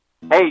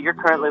Hey, you're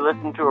currently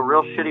listening to a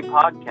real shitty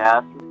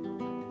podcast.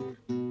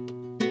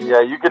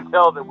 Yeah, you can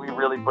tell that we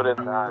really put in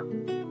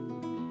time.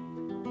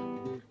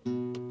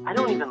 I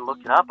don't even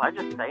look it up. I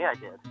just say I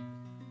did.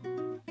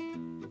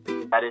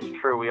 That is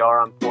true. We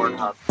are on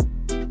Pornhub.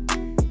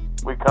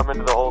 We come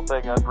into the whole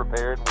thing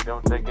unprepared and we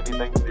don't take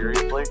anything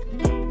seriously.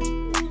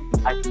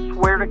 I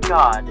swear to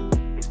God,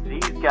 if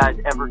these guys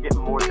ever get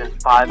more than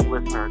 5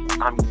 listeners,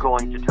 I'm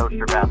going to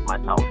toaster bath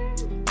myself.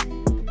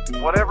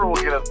 Whatever will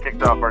get us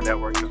kicked off our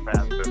network the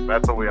fastest.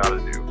 That's what we ought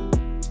to do.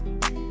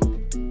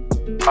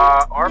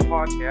 Our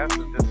podcast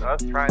is just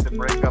us trying to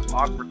break up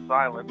awkward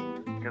silence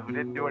because we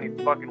didn't do any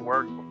fucking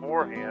work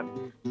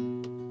beforehand.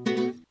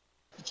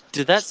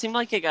 Did that seem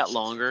like it got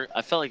longer?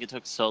 I felt like it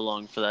took so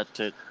long for that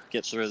to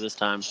get through this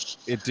time.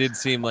 It did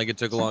seem like it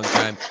took a long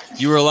time.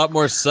 You were a lot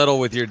more subtle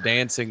with your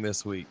dancing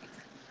this week.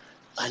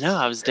 I know,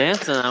 I was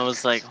dancing. I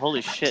was like,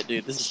 holy shit,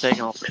 dude, this is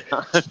taking all the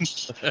time.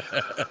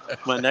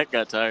 My neck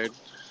got tired.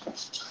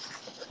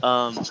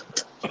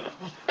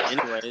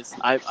 Anyways,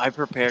 I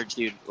prepared,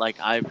 dude. Like,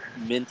 I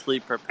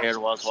mentally prepared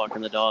while I was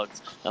walking the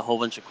dogs a whole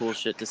bunch of cool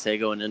shit to say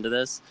going into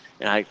this,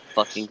 and I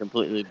fucking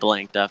completely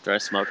blanked after I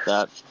smoked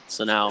that.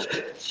 So now,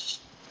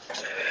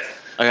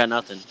 I got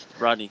nothing.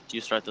 Rodney,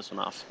 you start this one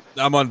off.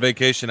 I'm on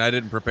vacation. I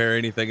didn't prepare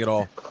anything at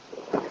all.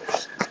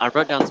 I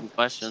wrote down some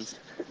questions.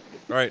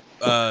 All right.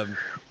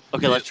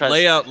 Okay, let's try.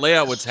 Lay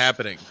out what's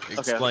happening.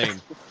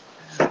 Explain.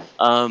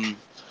 Okay.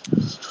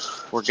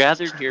 We're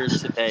gathered here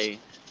today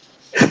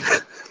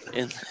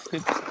in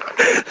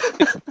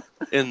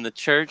the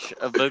Church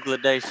of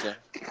Bangladesh.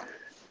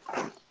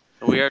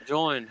 We are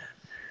joined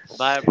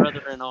by a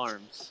brother in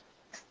arms,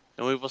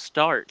 and we will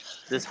start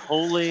this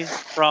holy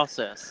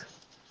process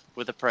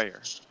with a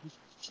prayer.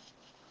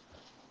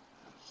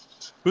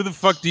 Who the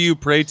fuck do you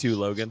pray to,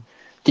 Logan?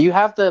 Do you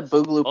have the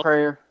Boogaloo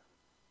prayer?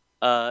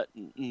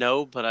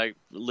 No, but I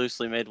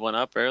loosely made one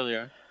up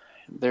earlier.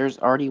 There's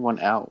already one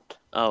out.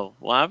 Oh,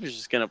 well, I was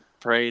just going to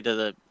pray to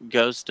the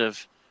ghost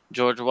of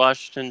George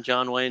Washington,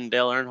 John Wayne,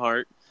 Dale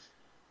Earnhardt,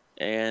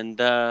 and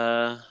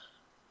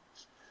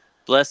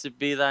blessed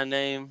be thy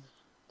name.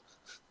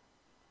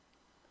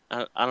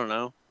 I don't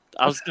know.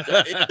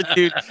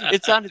 Dude,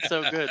 it sounded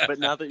so good, but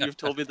now that you've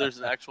told me there's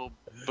an actual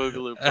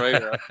Boogaloo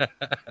prayer,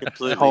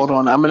 completely. Hold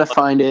on, I'm going to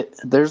find it.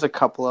 There's a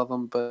couple of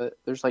them, but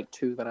there's like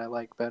 2 that I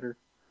like better.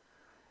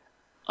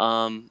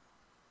 I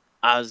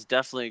was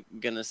definitely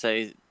going to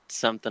say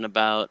something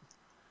about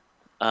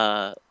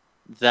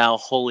thou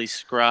holy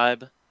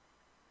scribe,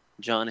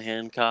 John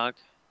Hancock.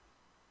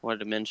 Wanted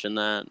to mention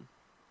that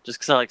just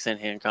because I like saying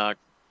Hancock.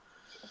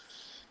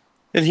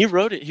 And he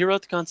wrote it. He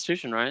wrote the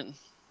Constitution, right?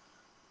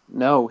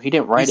 No, he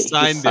didn't write it. He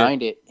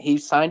signed it. He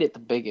signed it the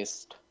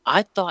biggest.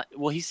 I thought,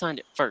 well, he signed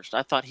it first.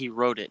 I thought he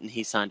wrote it and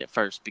he signed it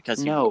first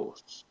because no.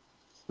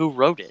 Who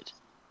wrote it?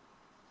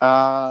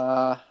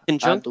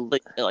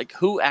 Like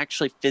who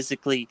actually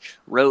physically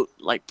wrote,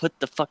 like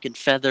put the fucking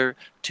feather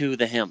to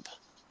the hemp?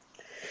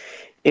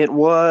 It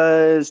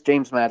was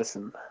James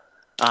Madison.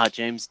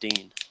 James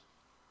Dean.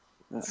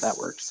 That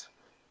works.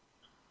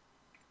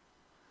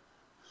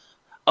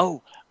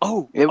 Oh,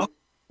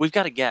 we've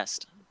got a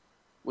guest.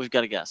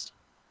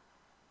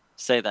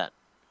 Say that.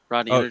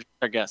 Rodney, introduce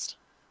our guest.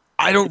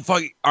 I don't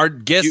fucking... Our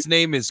guest's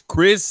name is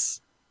Chris.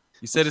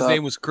 You said his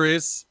name was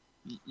Chris.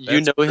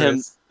 You know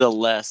him the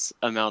less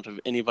amount of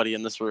anybody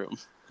in this room.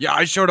 Yeah,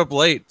 I showed up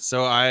late,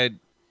 so I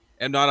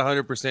am not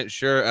 100%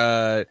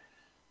 sure.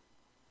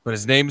 But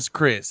his name's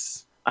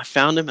Chris. I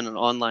found him in an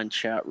online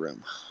chat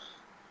room.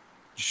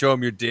 Did you show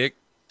him your dick?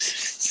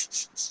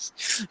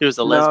 It was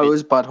a lesbian. No, it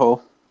was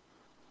butthole.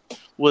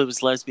 Well, it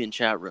was lesbian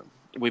chat room.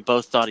 We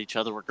both thought each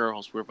other were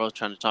girls. We were both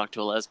trying to talk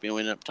to a lesbian.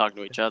 We ended up talking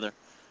to each other.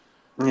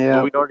 Yeah.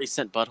 But we'd already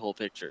sent butthole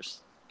pictures.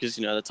 Because,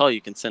 that's all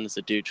you can send as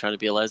a dude trying to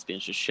be a lesbian.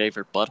 Just shave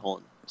your butthole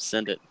and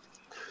send it.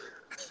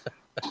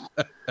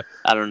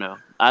 I don't know.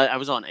 I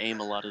was on AIM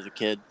a lot as a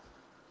kid.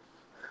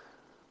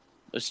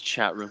 Those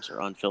chat rooms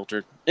are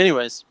unfiltered.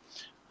 Anyways,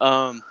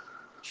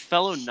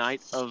 fellow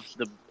knight of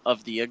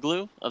the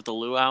igloo, of the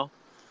luau,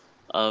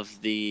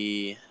 of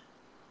the...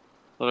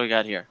 What do we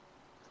got here?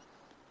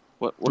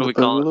 What do we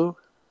call it?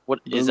 What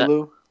is that?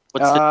 What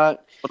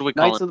do we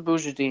call Knights it? of the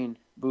Bujadeen.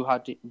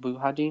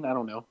 Buhadeen? I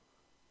don't know.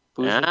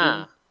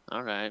 Ah,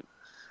 all right.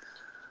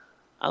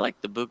 I like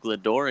the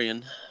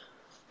Boogladorian.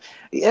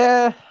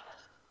 Yeah.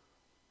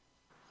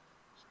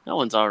 That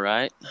one's all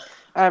right.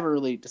 I haven't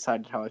really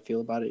decided how I feel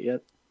about it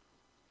yet.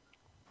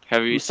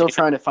 I'm still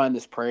trying to find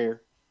this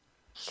prayer.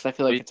 Because I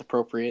feel like it's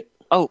appropriate.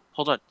 Oh,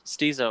 hold on.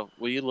 Steezo,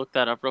 will you look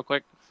that up real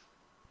quick?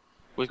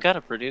 We've got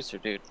a producer,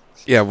 dude.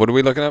 Yeah, what are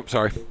we looking up?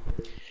 Sorry.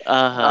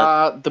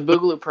 The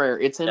Boogaloo prayer.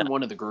 It's in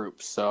one of the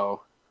groups,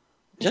 so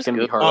it's going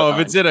to be hard to find.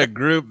 If it's in a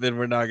group, then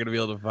we're not going to be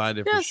able to find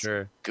it for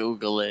sure.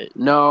 Google it.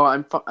 No,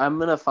 I'm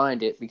going to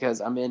find it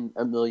because I'm in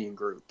a million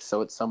groups, so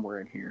it's somewhere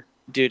in here.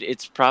 Dude,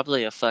 it's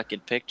probably a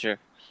fucking picture.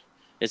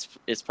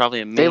 It's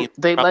probably a meme.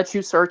 They let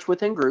you search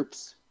within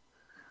groups,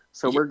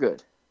 so we're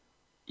good.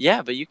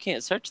 Yeah, but you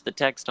can't search the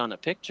text on a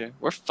picture.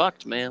 We're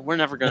fucked, man. We're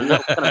never going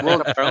to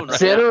know.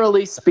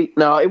 Generally speak,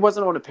 no, it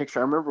wasn't on a picture.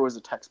 I remember it was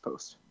a text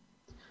post.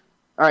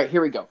 All right,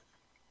 here we go.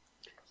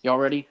 Y'all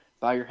ready?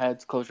 Bow your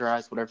heads, close your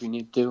eyes, whatever you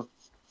need to do.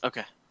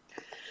 Okay.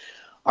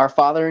 Our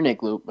Father in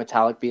Igloo,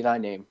 metallic be thy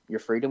name. Your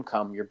freedom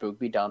come, your boog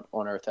be done,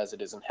 on earth as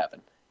it is in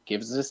heaven. Give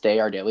us this day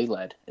our daily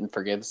lead, and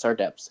forgive us our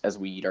debts as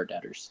we eat our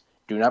debtors.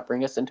 Do not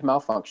bring us into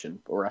malfunction,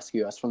 but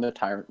rescue us from the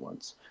tyrant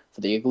ones.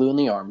 For the Igloo and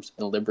the arms,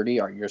 and liberty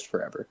are yours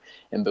forever.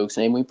 In Boog's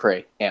name we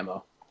pray.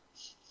 Ammo.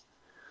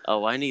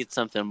 Oh, I need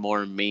something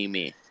more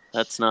memey.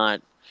 That's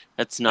not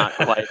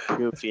quite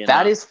goofy enough.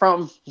 That is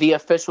from the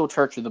official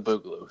Church of the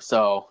Boogaloo,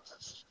 so...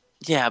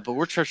 Yeah, but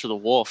we're Church of the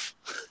Wolf.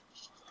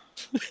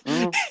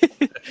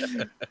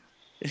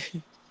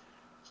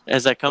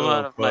 As I come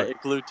out of my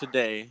igloo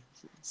today,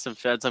 some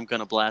feds I'm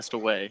gonna blast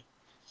away.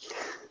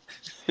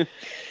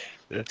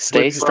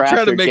 Stay strapped.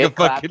 Trying to or make get a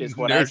clapped fucking is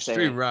what I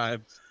nursery say.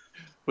 rhyme.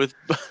 With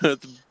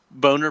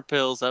boner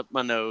pills up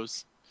my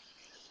nose.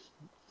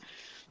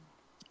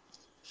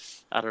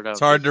 I don't know. It's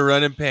hard to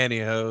run in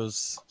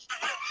pantyhose.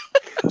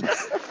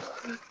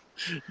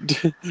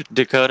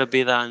 Dakota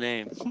be thy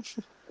name.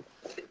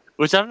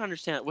 Which I don't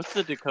understand. What's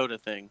the Dakota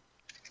thing?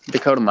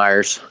 Dakota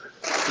Myers.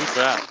 Who's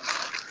that?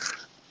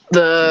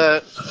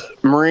 The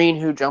Marine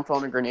who jumped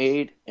on a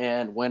grenade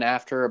and went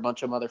after a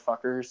bunch of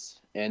motherfuckers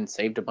and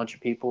saved a bunch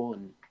of people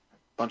and a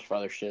bunch of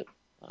other shit.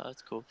 Oh,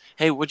 that's cool.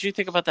 Hey, what'd you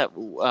think about that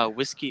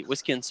whiskey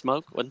and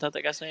smoke? Wasn't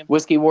that guy's name?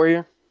 Whiskey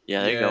Warrior?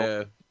 Yeah, there you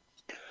go.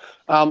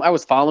 I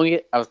was following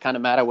it. I was kind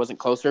of mad I wasn't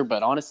closer,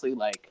 but honestly,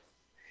 like,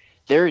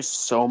 there is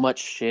so much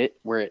shit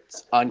where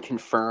it's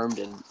unconfirmed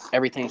and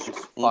everything's just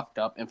fucked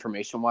up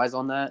information-wise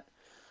on that.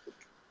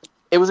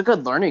 It was a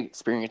good learning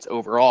experience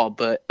overall,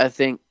 but I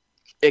think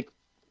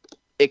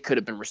it could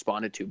have been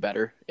responded to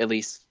better, at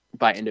least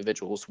by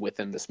individuals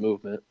within this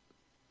movement.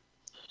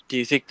 Do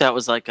you think that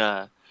was like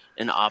an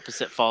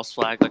opposite false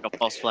flag, like a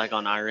false flag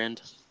on our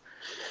end?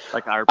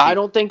 Like our people? I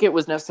don't think it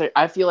was necessary.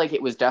 I feel like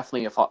it was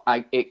definitely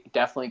it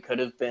definitely could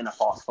have been a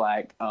false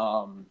flag.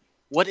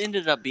 What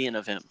ended up being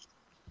of him?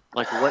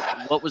 Like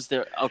what was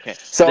there? Okay,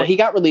 so he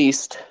got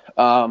released.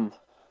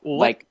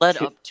 What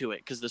led up to it?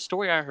 Because the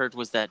story I heard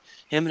was that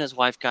him and his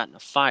wife got in a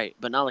fight,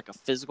 but not like a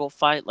physical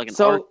fight, like an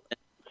argument.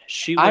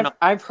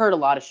 I've heard a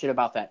lot of shit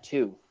about that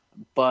too,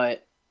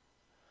 but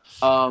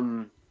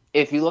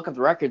if you look at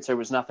the records, there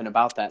was nothing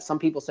about that. Some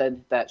people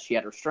said that she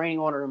had a restraining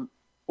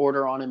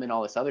order on him and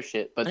all this other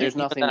shit, but there's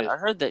nothing. I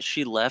heard that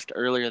she left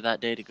earlier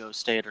that day to go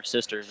stay at her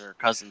sister's or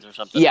cousins or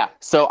something. Yeah,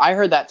 so I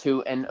heard that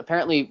too, and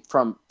apparently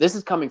this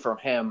is coming from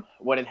him.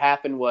 What had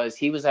happened was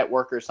he was at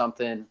work or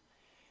something.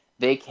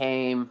 They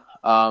came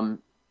and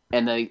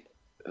they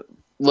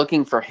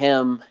looking for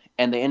him.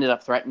 And they ended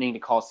up threatening to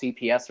call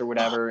CPS or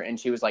whatever. And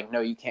she was like,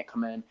 no, you can't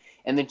come in.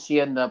 And then she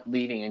ended up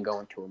leaving and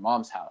going to her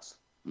mom's house.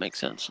 Makes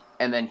sense.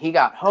 And then he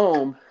got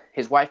home.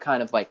 His wife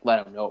kind of like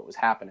let him know what was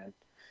happening.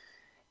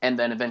 And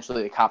then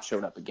eventually the cops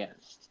showed up again.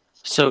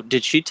 So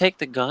did she take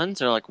the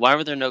guns or like why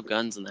were there no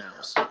guns in the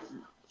house?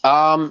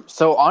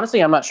 So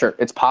honestly, I'm not sure.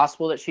 It's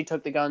possible that she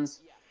took the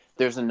guns.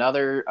 There's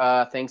another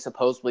thing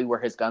supposedly where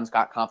his guns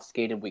got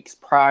confiscated weeks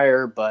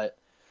prior, but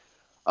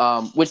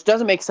which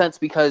doesn't make sense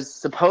because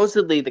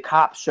supposedly the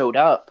cops showed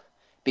up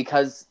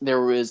because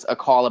there was a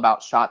call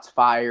about shots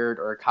fired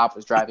or a cop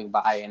was driving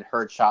by and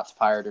heard shots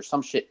fired or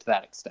some shit to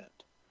that extent.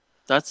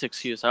 That's the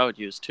excuse I would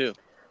use too.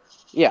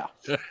 Yeah.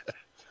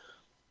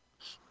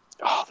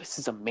 Oh, this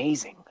is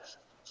amazing.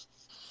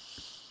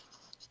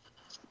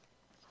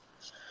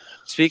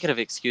 Speaking of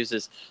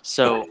excuses,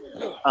 so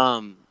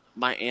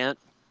my aunt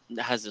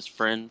has this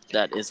friend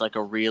that is like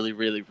a really,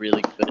 really,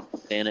 really good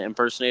Santa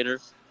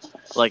impersonator.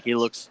 Like, he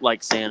looks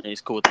like Santa. He's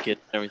cool with the kid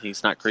and everything.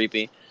 He's not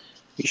creepy.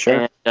 You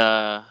sure?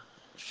 And,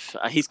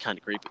 he's kind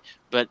of creepy.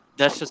 But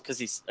that's just because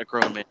he's a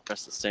grown man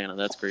dressed as Santa.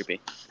 That's creepy.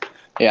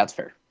 Yeah, that's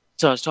fair.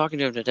 So I was talking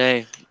to him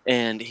today,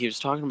 and he was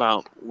talking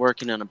about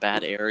working in a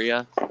bad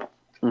area.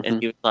 Mm-hmm. And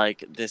he was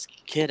like, this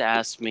kid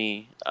asked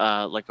me,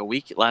 like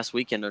last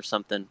weekend or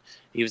something,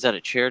 he was at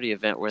a charity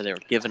event where they were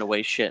giving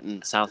away shit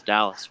in South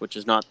Dallas, which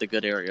is not the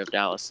good area of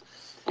Dallas.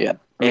 Yeah,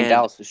 I mean,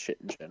 Dallas is shit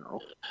in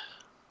general.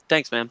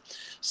 Thanks, man.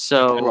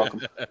 So, you're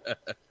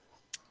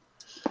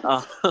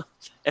welcome.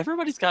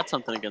 Everybody's got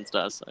something against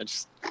us. I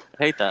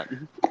hate that.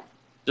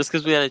 Just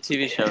because we had a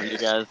TV show and you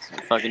guys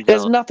fucking. It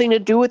has nothing to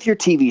do with your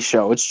TV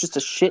show. It's just a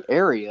shit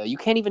area. You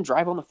can't even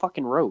drive on the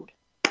fucking road.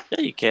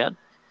 Yeah, you can.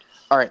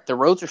 All right, the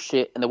roads are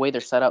shit, and the way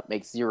they're set up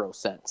makes zero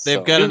sense.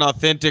 They've got an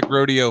authentic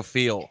rodeo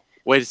feel.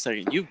 Wait a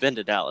second. You've been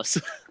to Dallas.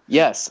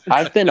 Yes,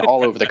 I've been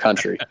all over the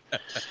country.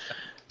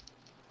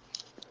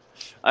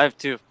 I have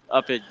too.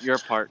 Up at your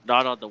part,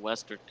 not on the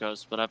western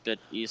coast, but up at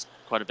east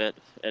quite a bit,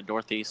 at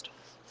northeast.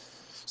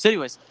 So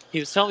anyways, he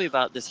was telling me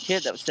about this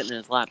kid that was sitting in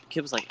his lap. The kid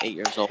was like 8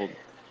 years old.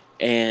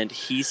 And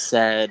he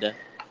said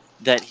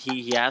that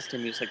he asked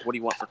him, he was like, what do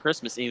you want for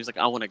Christmas? And he was like,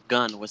 I want a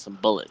gun with some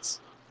bullets.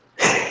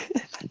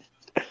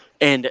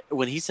 And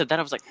when he said that,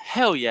 I was like,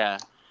 hell yeah.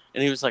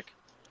 And he was like,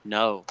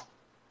 no.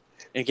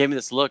 And he gave me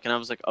this look, and I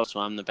was like, oh, so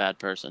I'm the bad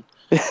person.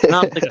 And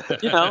I was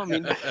like, I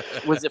mean,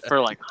 was it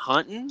for like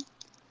hunting?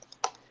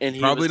 And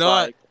he Probably was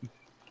not. Like,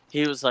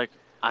 he was like,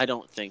 I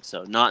don't think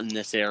so. Not in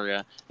this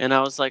area. And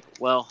I was like,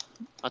 well,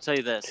 I'll tell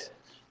you this.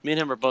 Me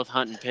and him are both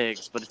hunting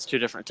pigs, but it's two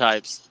different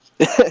types.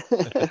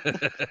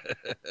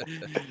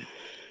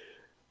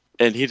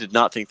 And he did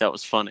not think that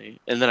was funny.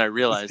 And then I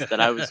realized that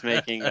I was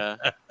making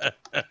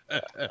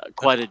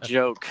quite a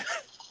joke.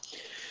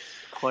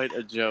 Quite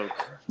a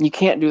joke. You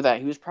can't do that.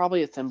 He was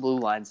probably a Thin Blue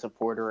Line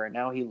supporter, and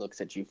now he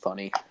looks at you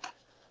funny.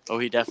 Oh,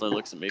 he definitely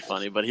looks at me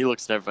funny, but he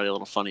looks at everybody a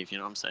little funny, if you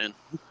know what I'm saying.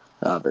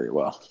 Very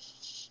well.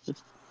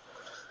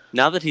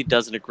 Now that he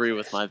doesn't agree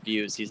with my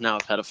views, he's now a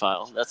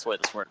pedophile. That's the way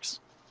this works.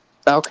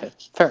 Okay,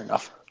 fair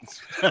enough.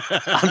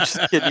 I'm just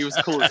kidding. He was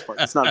cool as fuck.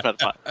 It's not a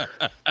pedophile.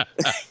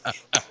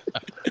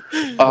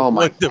 Oh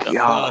my What the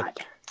god. fuck?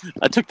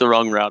 I took the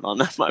wrong route on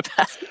that. My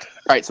bad.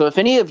 All right, so if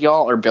any of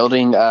y'all are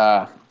building,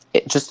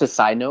 just a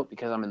side note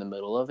because I'm in the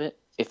middle of it,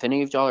 if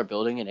any of y'all are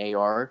building an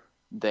AR,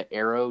 the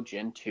Arrow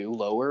Gen 2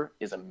 lower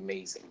is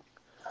amazing.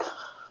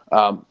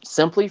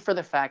 Simply for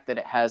the fact that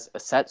it has a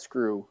set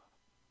screw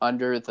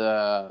under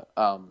the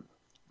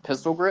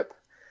pistol grip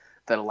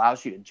that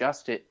allows you to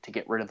adjust it to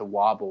get rid of the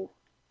wobble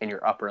in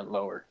your upper and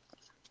lower.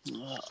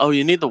 Oh,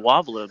 you need the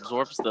wobble. It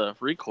absorbs the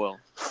recoil.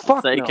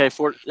 Fuck That's no. the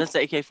AK-40. That's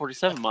the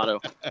AK-47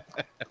 motto.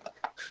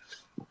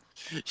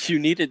 You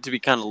need it to be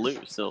kind of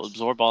loose. It'll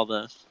absorb all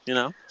the, you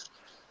know.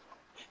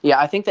 Yeah,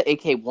 I think the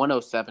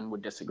AK-107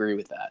 would disagree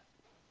with that.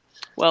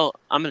 Well,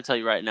 I'm going to tell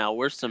you right now,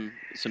 we're some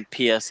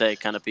PSA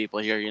kind of people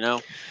here, you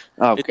know.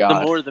 Oh The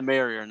god. more the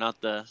merrier, not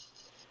the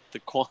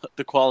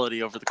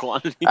quality over the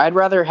quantity. I'd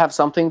rather have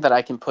something that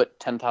I can put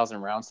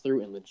 10,000 rounds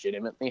through and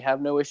legitimately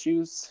have no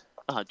issues.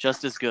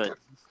 Just as good.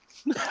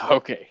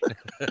 Okay.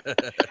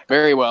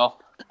 Very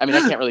well. I mean,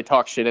 I can't really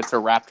talk shit. It's a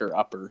Raptor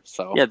upper,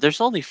 so. Yeah, there's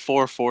only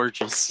 4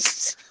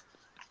 forges.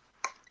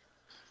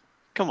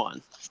 Come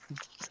on.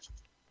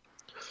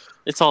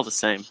 It's all the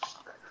same.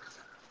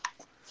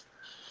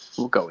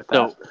 We'll go with that.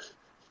 So,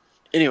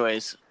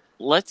 anyways,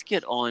 let's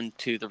get on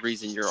to the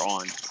reason you're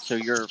on. So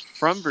you're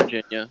from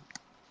Virginia.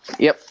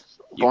 Yep.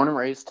 Born and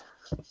raised.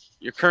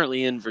 You're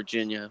currently in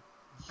Virginia.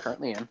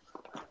 Currently in.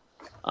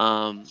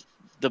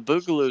 The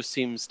Boogaloo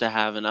seems to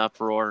have an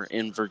uproar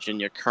in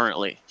Virginia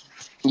currently.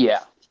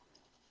 Yeah.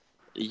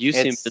 You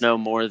seem to know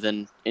more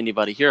than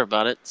anybody here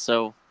about it,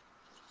 so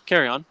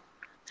carry on.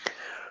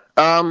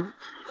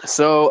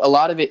 So a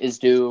lot of it is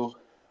due.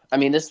 I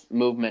mean, this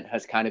movement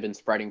has kind of been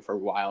spreading for a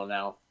while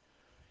now,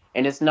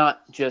 and it's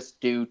not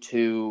just due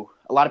to.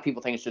 A lot of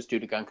people think it's just due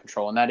to gun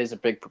control, and that is a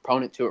big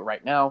proponent to it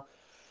right now.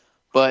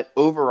 But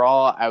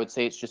overall, I would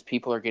say it's just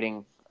people are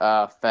getting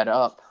fed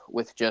up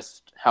with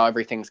just how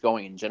everything's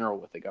going in general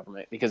with the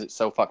government because it's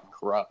so fucking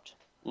corrupt.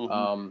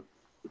 Mm-hmm.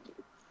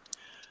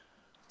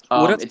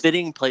 What a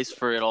fitting place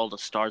for it all to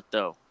start,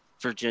 though.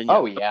 Virginia.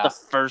 Oh yeah,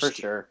 for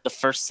sure. The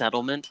first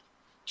settlement,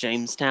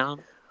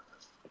 Jamestown.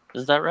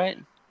 Is that right?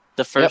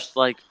 The first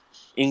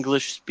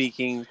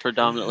English-speaking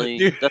predominantly.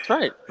 Dude. That's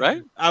right.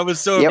 Right? I was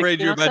so afraid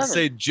you were about to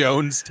say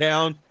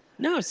Jonestown.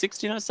 No,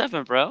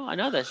 1607, bro. I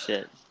know that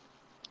shit.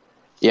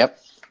 Yep.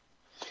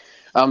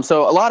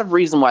 So a lot of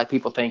reason why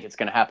people think it's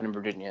going to happen in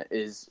Virginia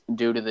is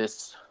due to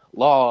this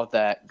law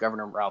that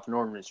Governor Ralph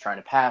Norman is trying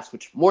to pass,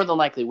 which more than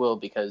likely will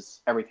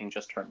because everything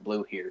just turned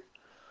blue here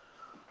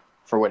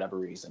for whatever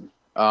reason.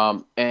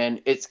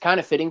 And it's kind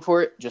of fitting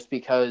for it just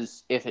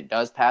because if it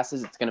does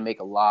passes, it's going to make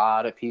a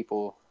lot of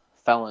people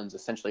felons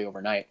essentially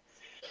overnight,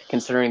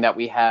 considering that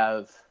we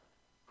have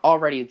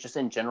already just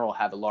in general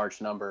have a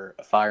large number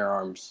of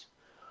firearms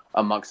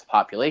amongst the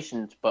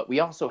population, but we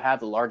also have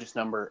the largest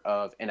number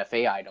of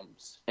NFA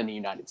items in the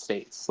United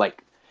States.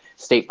 Like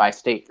state by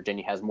state,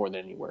 Virginia has more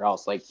than anywhere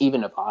else, like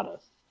even Nevada.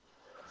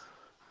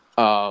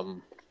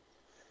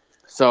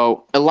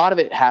 So a lot of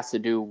it has to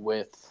do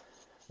with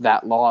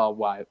that law,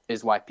 why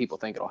people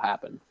think it'll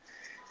happen.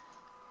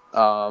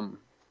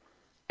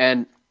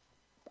 And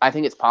I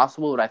think it's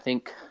possible, but I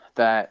think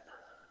that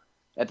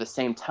at the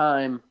same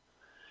time,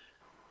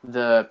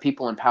 the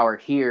people in power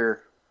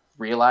here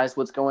realize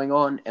what's going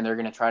on, and they're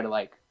going to try to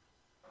like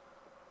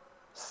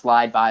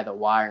slide by the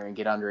wire and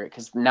get under it,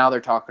 because now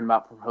they're talking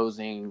about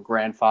proposing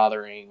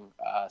grandfathering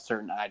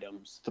certain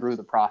items through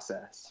the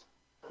process.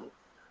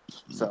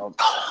 So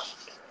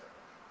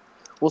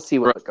we'll see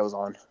what goes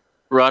on.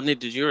 Rodney,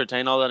 did you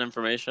retain all that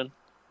information?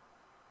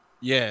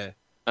 Yeah.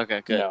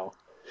 Okay, good. No.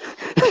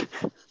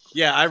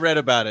 Yeah, I read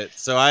about it,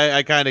 so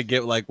I kind of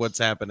get like what's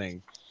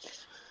happening.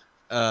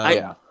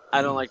 Yeah.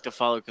 I don't like to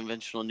follow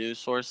conventional news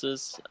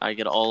sources. I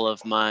get all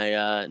of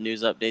my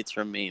news updates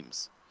from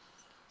memes.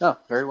 Oh,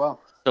 very well.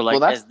 So,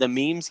 like, Well, as the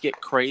memes get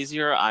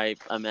crazier, I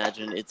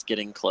imagine it's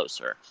getting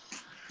closer.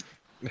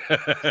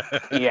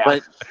 Yeah.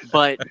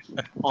 But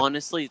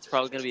honestly, it's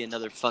probably going to be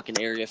another fucking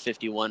Area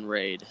 51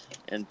 raid,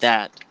 and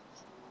that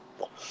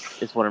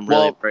is what I'm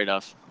really afraid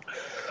of.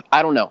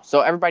 I don't know. So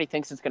everybody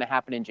thinks it's going to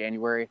happen in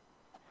January.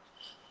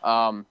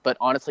 But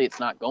honestly, it's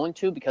not going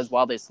to, because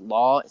while this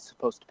law is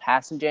supposed to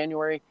pass in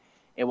January,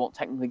 it won't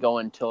technically go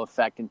into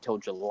effect until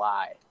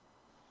July.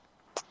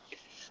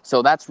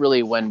 So that's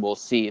really when we'll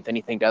see if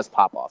anything does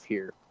pop off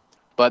here.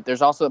 But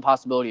there's also the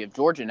possibility of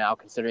Georgia now,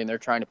 considering they're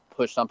trying to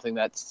push something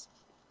that's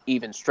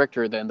even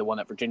stricter than the one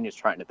that Virginia's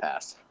trying to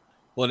pass.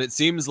 Well, and it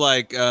seems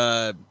like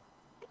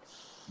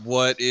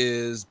what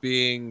is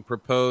being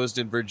proposed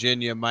in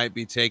Virginia might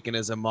be taken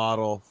as a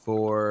model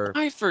for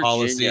Why Virginia?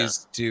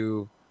 policies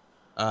to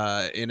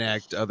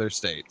enact other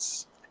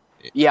states.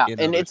 Yeah, in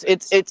and other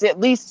it's states. at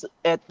least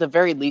at the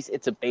very least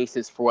it's a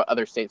basis for what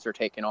other states are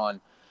taking on.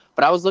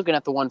 But I was looking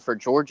at the one for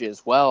Georgia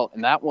as well,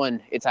 and that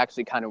one it's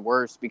actually kind of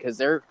worse because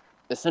they're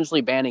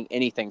essentially banning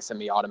anything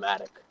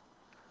semi-automatic.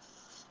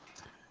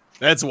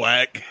 That's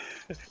whack.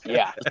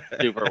 Yeah,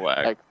 Super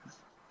whack. Like-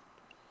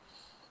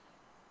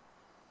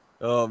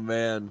 Oh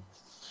man.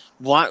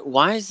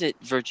 Why is it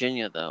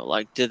Virginia though?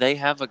 Like, do they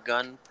have a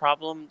gun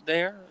problem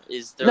there?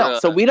 Is there no,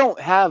 so we don't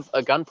have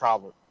a gun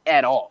problem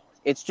at all.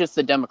 It's just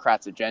the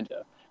Democrats'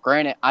 agenda.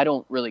 Granted, I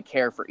don't really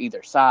care for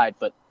either side,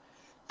 but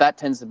that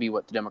tends to be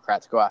what the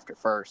Democrats go after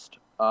first.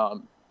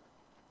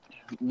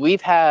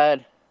 We've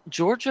had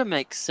Georgia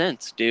makes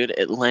sense, dude.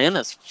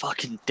 Atlanta's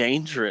fucking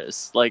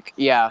dangerous. Like,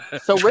 Yeah.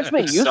 So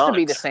Richmond used to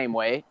be the Sucks. same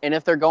way. And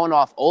if they're going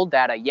off old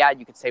data, yeah,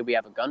 you could say we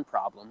have a gun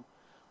problem.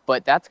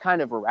 But that's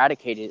kind of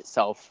eradicated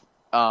itself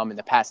in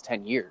the past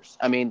 10 years.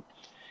 I mean,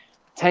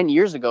 10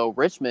 years ago,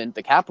 Richmond,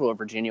 the capital of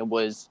Virginia,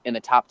 was in the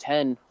top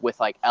 10 with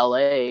like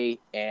LA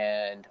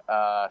and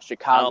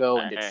Chicago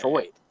and LA.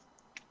 Detroit.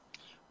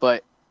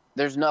 But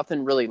there's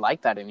nothing really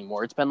like that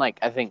anymore. It's been like,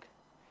 I think,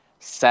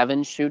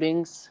 7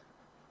 shootings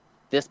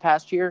this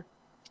past year.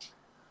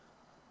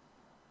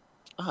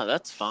 oh,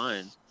 that's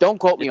fine. Don't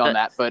quote me Is on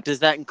that- that, but Does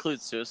that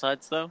include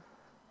suicides though?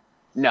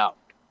 no.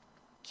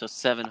 So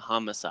 7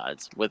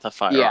 homicides with a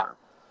firearm.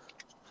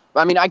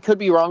 I mean, I could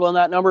be wrong on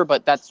that number,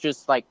 but that's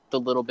just like the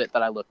little bit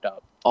that I looked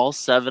up. All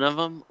 7 of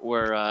them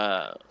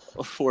were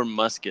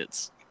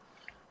muskets.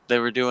 They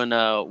were doing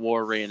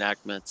war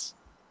reenactments.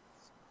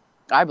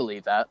 I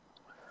believe that.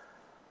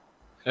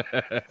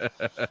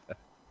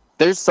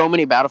 There's so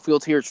many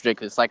battlefields here, it's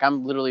ridiculous. Like,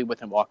 I'm literally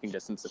within walking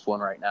distance of one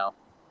right now.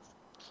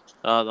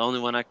 The only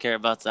one I care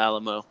about is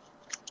Alamo.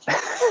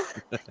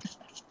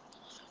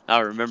 I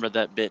remember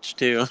that bitch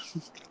too.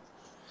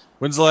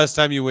 When's the last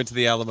time you went to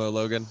the Alamo,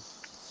 Logan?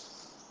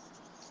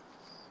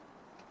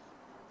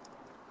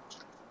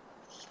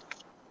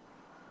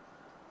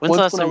 When's the Once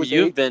last when I time was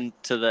you've 8. been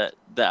to the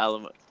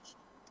Alamo?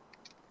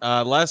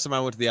 Last time I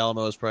went to the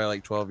Alamo was probably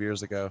like 12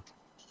 years ago.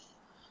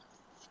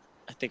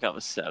 I think I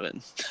was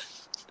 7.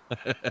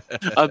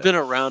 I've been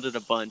around it a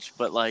bunch,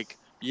 but like,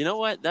 you know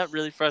what? That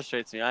really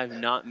frustrates me. I have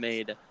not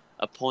made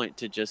a point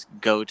to just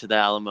go to the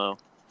Alamo.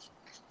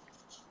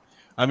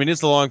 I mean,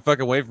 it's a long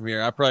fucking way from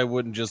here. I probably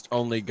wouldn't just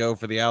only go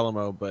for the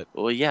Alamo, but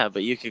Well, yeah,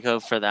 but you could go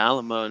for the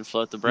Alamo and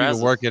float the you Brazos.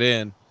 can work it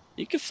in.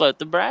 You could float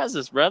the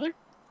Brazos, brother.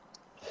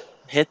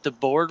 Hit the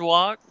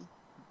boardwalk.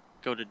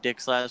 Go to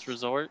Dick's Last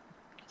Resort.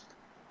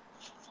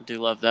 I do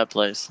love that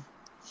place.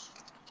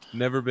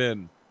 Never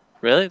been.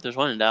 Really? There's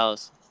one in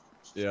Dallas.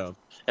 Yeah.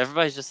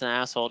 Everybody's just an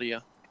asshole to you.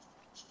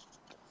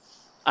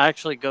 I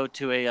actually go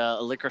to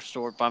a liquor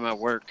store by my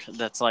work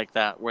that's like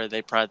that, where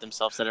they pride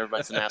themselves that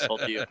everybody's an asshole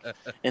to you.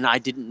 And I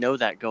didn't know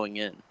that going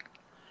in.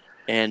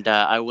 And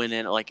I went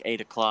in at like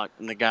 8 o'clock,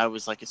 and the guy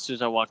was like, as soon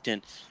as I walked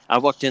in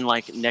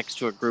like next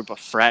to a group of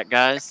frat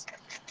guys,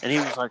 and he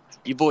was like,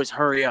 "You boys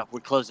hurry up, we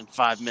close in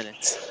 5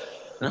 minutes."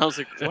 And I was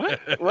like, "What?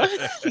 What?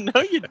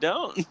 No, you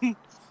don't."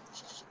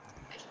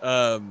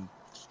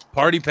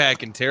 Party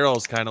Pack and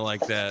Terrell's kind of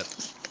like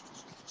that.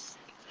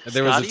 And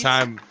there was a Scotty's?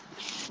 time.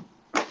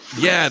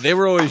 Yeah, they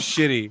were always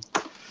shitty.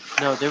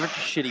 No, they were just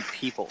shitty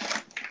people.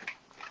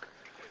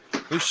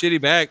 They're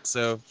shitty back,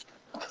 so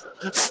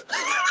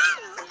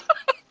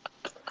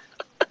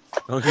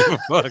don't give a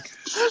fuck.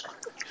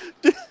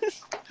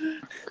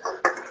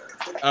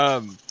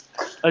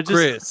 I just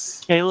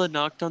Chris. Kayla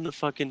knocked on the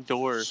fucking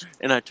door,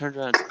 and I turned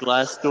around, it's a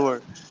glass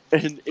door,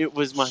 and it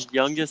was my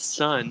youngest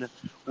son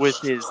with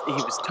he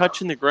was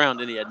touching the ground,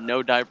 and he had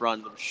no diaper on,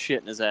 and there was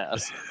shit in his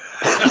ass.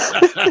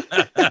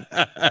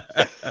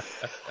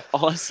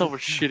 All I saw were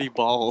shitty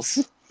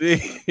balls.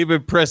 He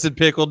been pressing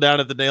pickle down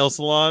at the nail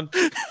salon.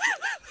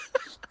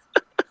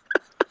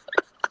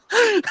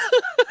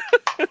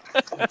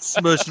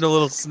 Smushing a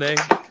little snake.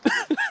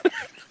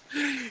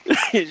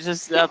 He's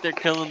just out there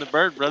killing the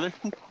bird, brother.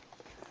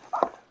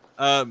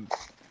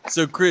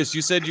 So Chris,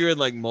 you said you're in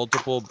like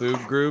multiple boob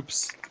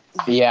groups.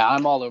 Yeah,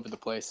 I'm all over the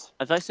place.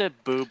 As I said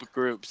boob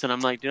groups, and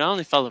I'm like, dude, I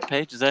only follow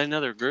pages. I didn't know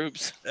there were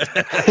groups.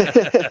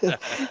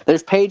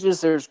 There's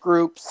pages, there's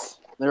groups.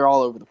 They're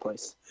all over the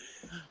place.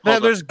 Man,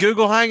 Hold there's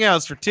Google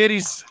Hangouts for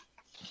titties.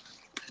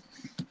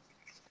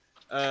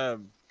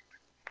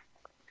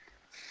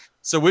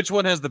 So which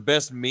one has the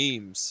best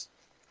memes?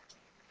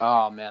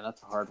 Oh, man,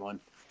 that's a hard one.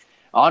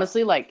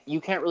 Honestly, like, you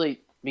can't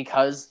really,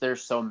 because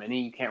there's so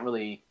many, you can't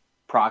really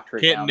proctor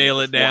it Can't down. nail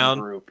to it just one down.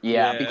 Group.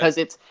 Yeah, Yeah. because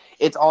it's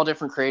all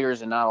different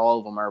creators and not all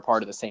of them are a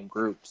part of the same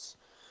groups.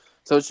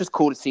 So it's just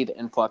cool to see the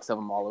influx of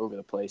them all over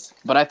the place.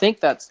 But I think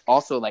that's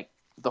also, like,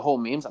 the whole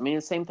memes. I mean,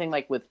 the same thing,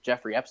 like, with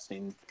Jeffrey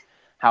Epstein,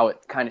 how it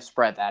kind of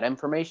spread that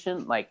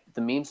information. Like,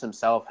 the memes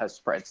themselves has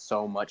spread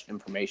so much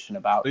information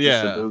about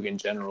just the Yeah. boog in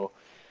general,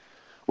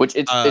 which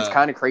it's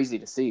kind of crazy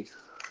to see.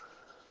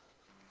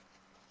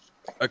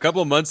 A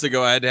couple of months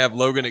ago, I had to have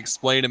Logan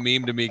explain a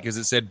meme to me because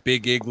it said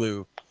Big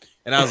Igloo.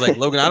 And I was like,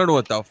 Logan, I don't know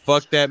what the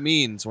fuck that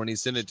means when he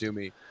sent it to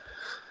me.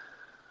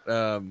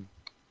 But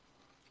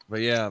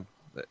yeah,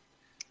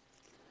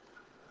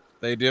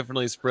 they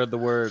definitely spread the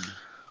word.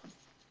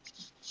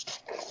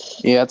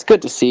 Yeah, it's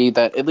good to see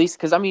that at least,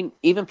 because I mean,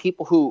 even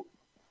people who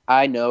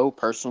I know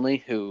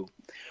personally who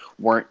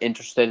weren't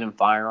interested in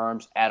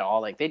firearms at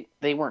all, like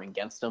they weren't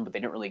against them, but they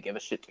didn't really give a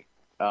shit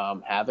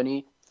to have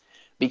any.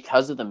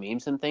 Because of the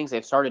memes and things,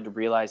 they've started to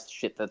realize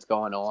shit that's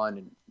going on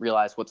and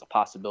realize what's a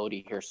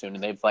possibility here soon,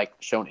 and they've like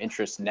shown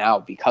interest now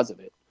because of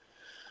it.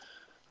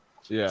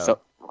 Yeah. So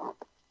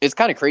it's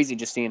kind of crazy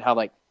just seeing how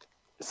like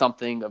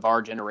something of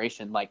our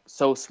generation, like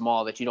so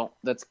small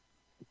that's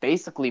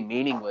basically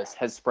meaningless,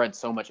 has spread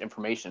so much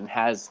information,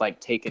 has like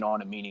taken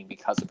on a meaning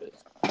because of it.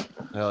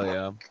 Hell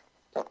yeah.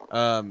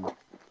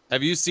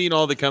 Have you seen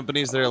all the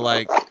companies that are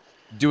like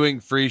doing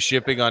free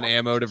shipping on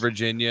ammo to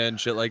Virginia and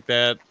shit like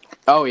that?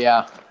 Oh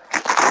yeah.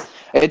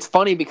 It's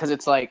funny because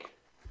it's like,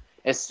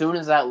 as soon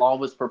as that law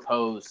was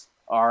proposed,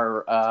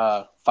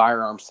 our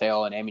firearm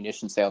sale and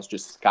ammunition sales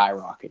just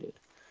skyrocketed.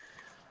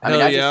 I mean,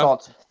 I just saw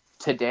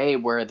today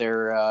where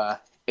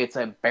it's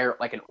a barrel,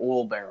 like an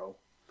oil barrel,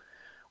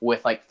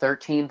 with like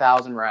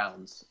 13,000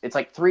 rounds. It's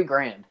like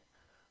 $3,000.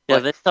 Yeah,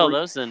 they sell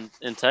those in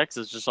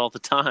Texas just all the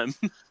time.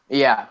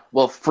 Yeah,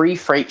 well, free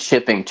freight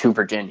shipping to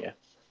Virginia.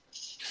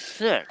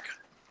 Sick.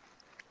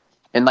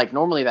 And like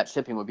normally that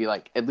shipping would be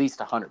like at least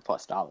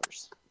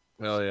 $100+.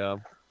 Hell yeah.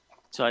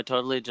 So I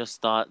totally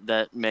just thought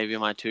that maybe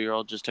my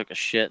 2-year-old just took a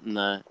shit in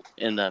the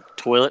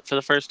toilet for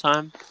the first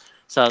time.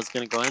 So I was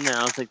gonna go in there.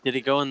 I was like, "Did he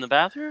go in the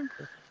bathroom?"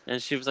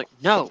 And she was like,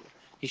 "No,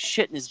 he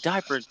shit in his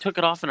diaper and took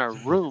it off in our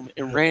room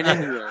and ran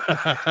in here." So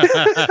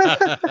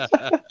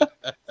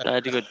I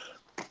had to go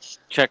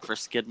check for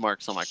skid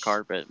marks on my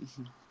carpet.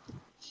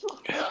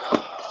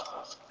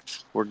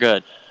 We're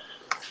good.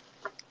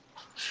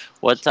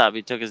 One time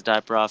he took his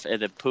diaper off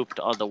and then pooped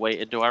on the way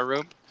into our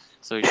room.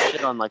 So he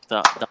shit on like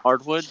the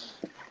hardwood,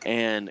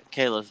 and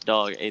Kayla's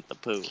dog ate the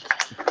poo.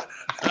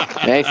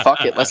 Hey,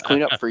 fuck it. Let's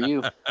clean up for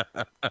you.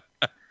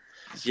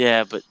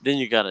 Yeah, but then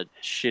you got a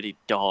shitty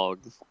dog.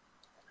 It's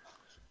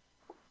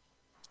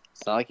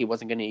not like he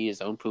wasn't going to eat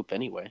his own poop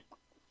anyway.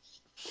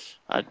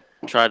 I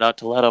try not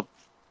to let him.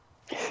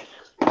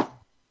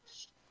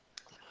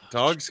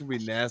 Dogs can be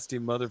nasty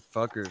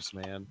motherfuckers,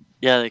 man.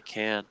 Yeah, they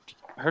can.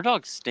 Her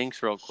dog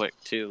stinks real quick,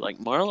 too. Like,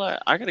 Marla,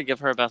 I got to give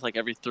her a bath like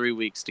every 3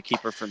 weeks to keep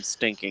her from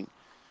stinking.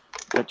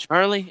 But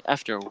Charlie,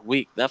 after a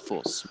week, that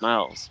fool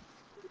smells.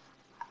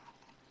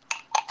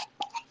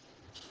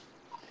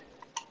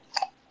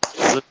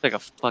 It looks like a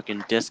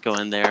fucking disco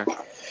in there.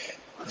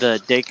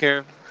 The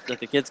daycare that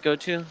the kids go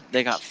to,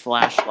 they got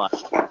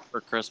flashlights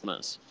for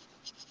Christmas.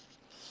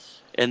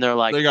 And they're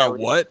like... They got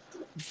what?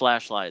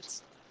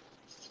 Flashlights.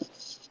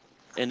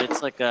 And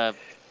it's like the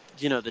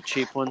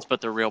cheap ones,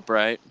 but they're real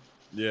bright.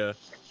 Yeah.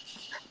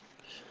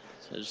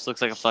 So it just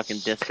looks like a fucking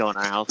disco in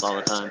our house all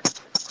the time.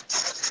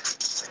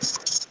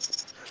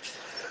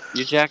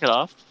 You jack it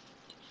off?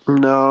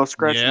 No,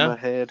 scratching my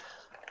head.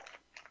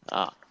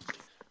 Ah.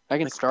 I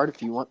can start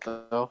if you want,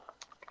 though.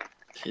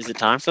 Is it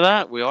time for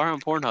that? We are on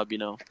Pornhub, you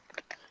know.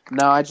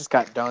 No, I just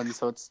got done,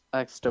 so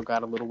I've still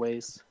got a little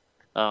ways.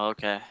 Oh,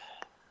 okay.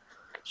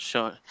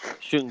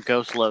 Shooting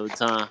ghost loads,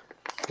 huh?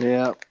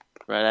 Yeah.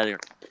 Right out of your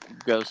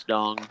ghost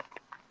dong.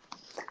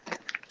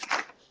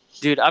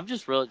 Dude, I'm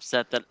just real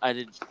upset that I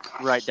didn't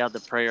write down the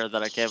prayer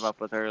that I came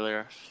up with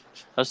earlier.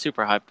 I was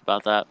super hyped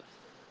about that.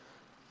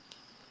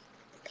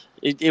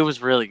 It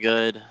was really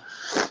good.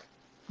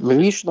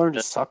 Maybe you should learn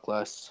to suck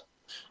less.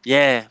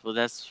 Yeah, well,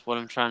 that's what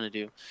I'm trying to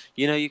do.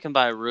 You know, you can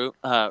buy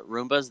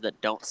Roombas that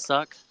don't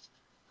suck.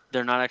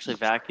 They're not actually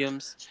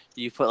vacuums.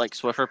 You put like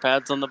Swiffer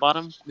pads on the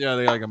bottom. Yeah,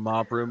 they got like a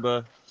mop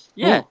Roomba.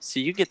 Yeah, Ooh.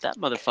 so you get that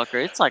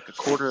motherfucker. It's like a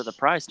quarter of the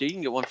price, dude. You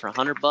can get one for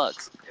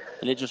 $100,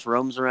 and it just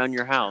roams around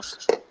your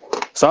house.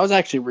 So I was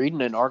actually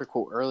reading an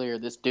article earlier.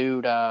 This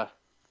dude,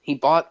 he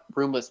bought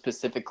Roomba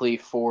specifically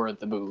for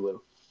the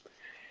Boogaloo.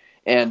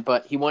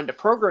 But he wanted to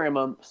program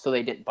them so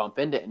they didn't bump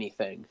into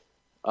anything.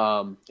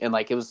 And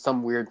like it was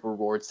some weird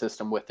reward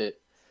system with it.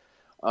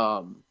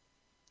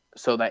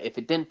 So that if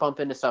it didn't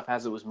bump into stuff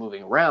as it was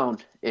moving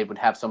around, it would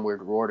have some weird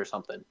reward or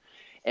something.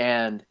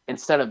 And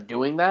instead of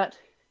doing that,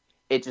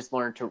 it just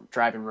learned to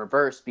drive in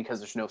reverse because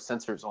there's no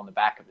sensors on the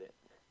back of it.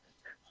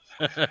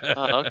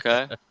 Oh,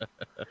 okay.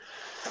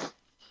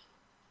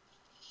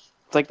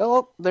 It's like,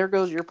 oh, there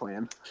goes your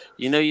plan.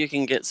 You know, you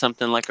can get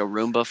something like a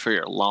Roomba for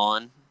your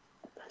lawn.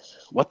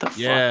 What the fuck?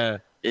 Yeah.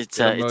 It's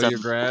mow a your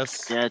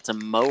grass. Yeah, it's a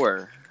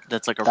mower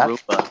that's like a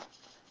Roomba.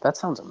 That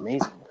sounds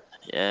amazing.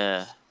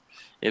 Yeah.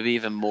 It'd be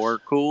even more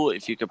cool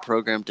if you could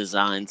program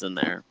designs in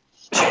there.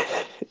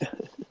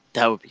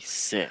 That would be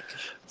sick.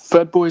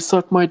 Fat boy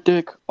suck my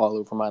dick all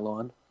over my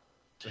lawn.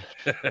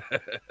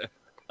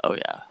 Oh,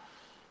 yeah.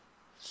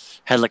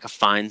 Had like a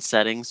fine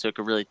setting so it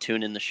could really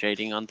tune in the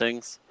shading on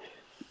things.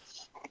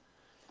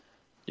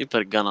 You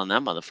put a gun on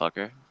that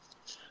motherfucker.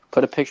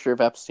 Put a picture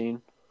of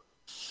Epstein.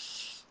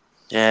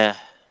 Yeah.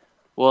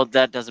 Well,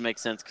 that doesn't make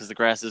sense because the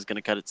grass is going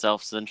to cut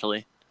itself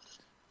essentially.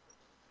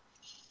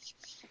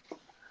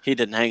 He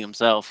didn't hang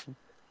himself.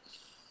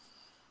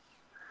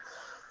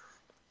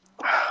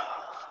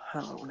 How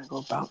do I want to go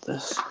about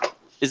this?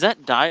 Is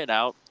that diet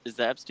out? Is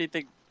the Epstein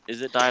thing?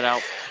 Is it died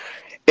out?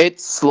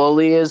 It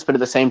slowly is, but at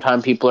the same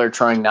time, people are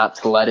trying not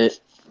to let it.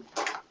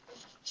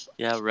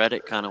 Yeah,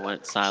 Reddit kind of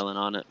went silent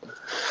on it.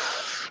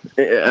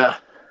 Yeah.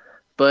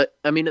 But,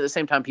 I mean, at the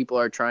same time, people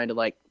are trying to,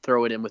 like,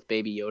 throw it in with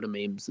Baby Yoda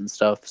memes and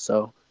stuff,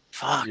 so.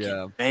 Fucking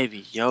Yeah.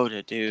 Baby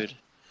Yoda, dude.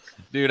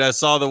 Dude, I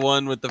saw the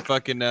one with the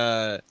fucking,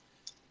 well,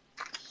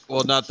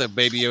 not the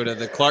Baby Yoda,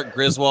 the Clark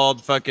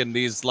Griswold fucking,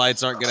 these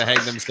lights aren't going to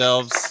hang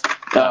themselves.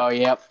 Oh,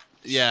 yep.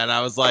 Yeah, and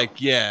I was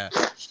like, yeah,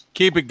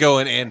 keep it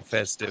going and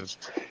festive.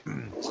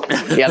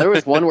 Yeah, there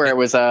was one where it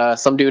was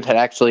some dude had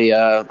actually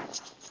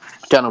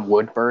done a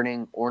wood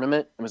burning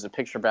ornament. It was a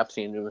picture of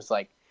Epstein, and it was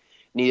like,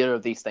 neither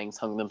of these things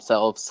hung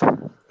themselves.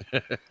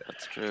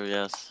 That's true,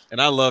 yes.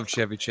 And I love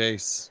Chevy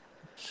Chase.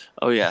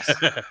 Oh, yes.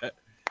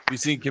 You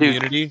seen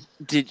Community?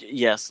 Did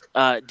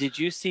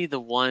you see the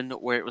one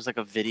where it was like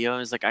a video? It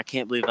was like, I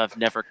can't believe I've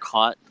never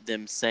caught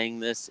them saying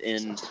this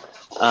in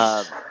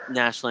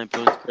National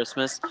Lampoon's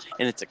Christmas.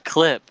 And it's a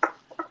clip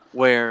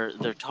where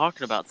they're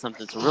talking about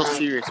something. It's a real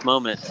serious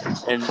moment,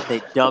 and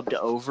they dubbed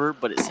over,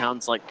 but it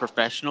sounds like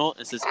professional.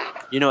 It says,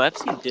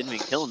 Epstein didn't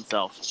even kill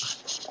himself.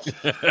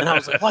 And I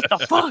was like, what the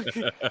fuck?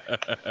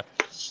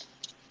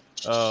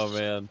 Oh,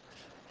 man.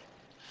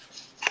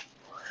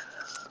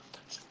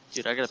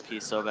 Dude, I gotta pee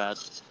so bad.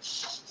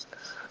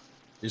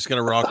 You're just going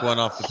to rock one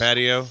off the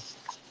patio?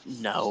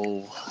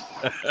 No.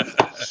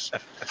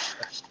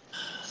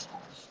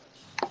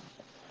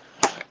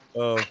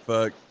 Oh,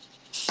 fuck.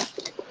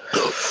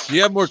 Do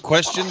you have more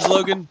questions,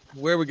 Logan?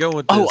 Where are we going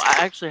with this? Oh,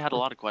 I actually had a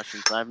lot of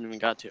questions that I haven't even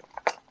got to.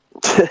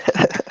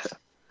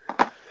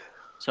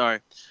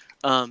 Sorry.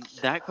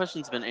 That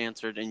question's been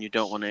answered, and you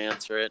don't want to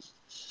answer it.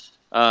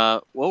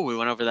 We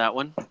went over that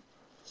one.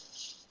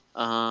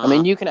 I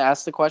mean, you can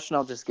ask the question.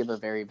 I'll just give a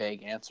very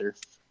vague answer.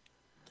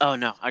 Oh,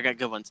 no. I got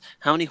good ones.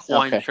 How many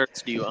Hawaiian Okay.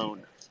 shirts do you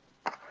own?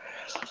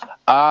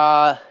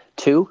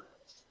 2?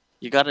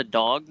 You got a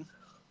dog?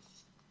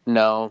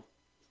 No.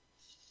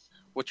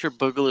 What's your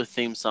Boogaloo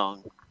theme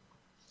song?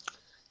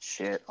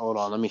 Shit. Hold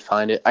on. Let me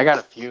find it. I got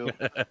a few.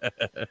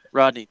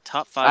 Rodney,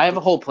 top 5. I have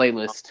a whole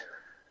playlist.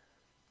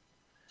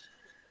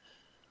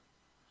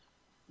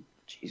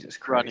 Jesus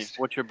Rodney, Christ.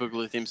 what's your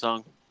Boogaloo theme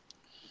song?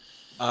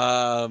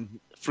 Um,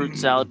 Fruit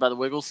Salad by the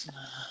Wiggles?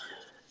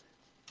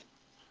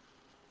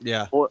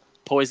 yeah.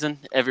 Poison,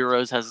 Every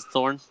Rose Has a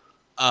Thorn?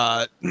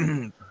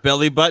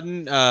 Belly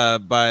Button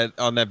on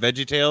that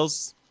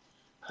VeggieTales.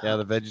 Yeah,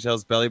 the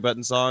VeggieTales Belly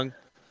Button song.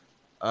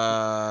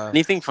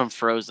 Anything from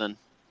Frozen?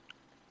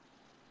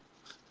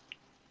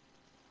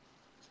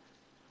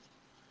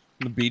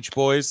 The Beach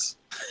Boys.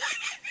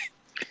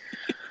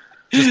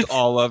 Just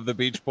all of the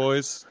Beach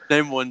Boys.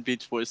 Name one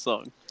Beach Boys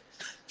song.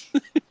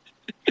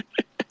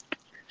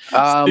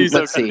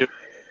 Let's see.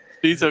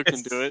 Steezo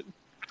can do it.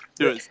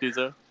 Do it,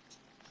 Steezo.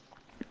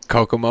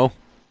 Kokomo.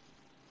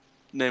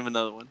 Name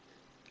another one.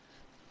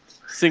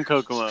 Sing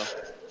Kokomo.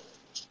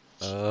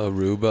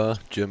 Aruba,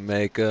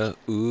 Jamaica,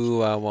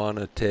 ooh, I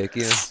wanna take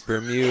you.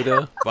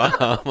 Bermuda,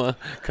 Bahama,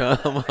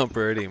 come on,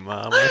 pretty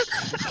mama.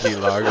 Key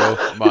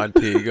Largo,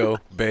 Montego,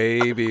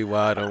 baby,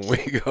 why don't we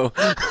go?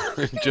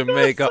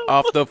 Jamaica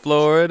off the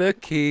Florida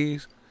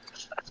Keys.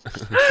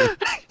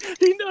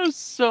 He knows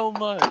so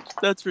much.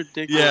 That's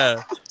ridiculous.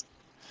 Yeah.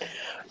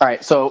 All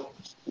right, so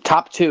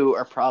top 2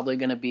 are probably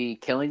going to be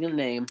Killing the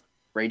Name,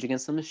 Rage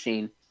Against the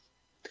Machine.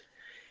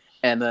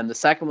 And then the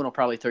second one will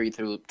probably throw you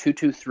through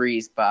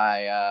 223s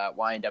by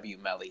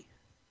YNW Melly.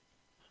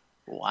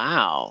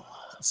 Wow.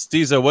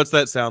 Steezo, what's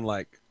that sound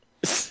like?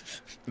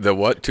 The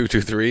what?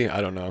 223? I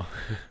don't know.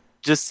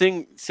 Just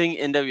sing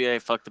NWA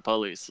Fuck the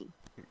Police.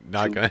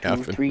 Not gonna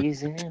happen.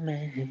 223s in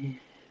me.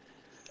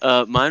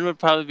 Mine would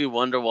probably be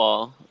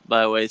Wonderwall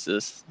by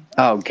Oasis.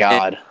 Oh,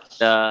 God.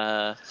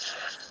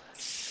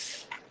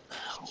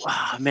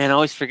 Man, I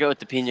always forget what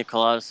the Pina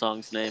Colada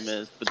song's name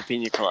is, but the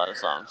Pina Colada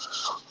song.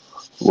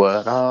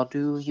 What all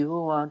do you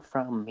want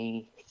from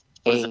me?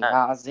 What is that?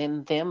 ARs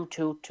in them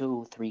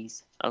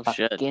 223s. Oh,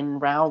 shit. Fucking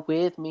round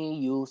with me,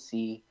 you'll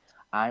see.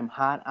 I'm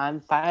hot, I'm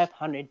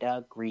 500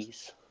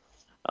 degrees.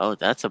 Oh,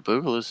 that's a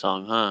Boogaloo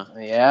song, huh?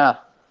 Yeah.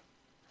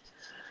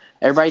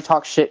 Everybody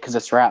talks shit because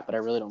it's rap, but I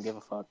really don't give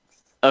a fuck.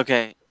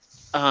 Okay.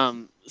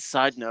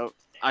 Side note,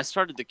 I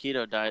started the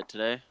keto diet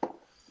today.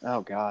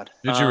 Oh, God.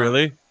 Did you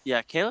really?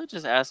 Yeah, Kayla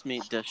just asked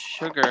me, does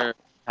sugar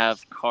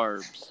have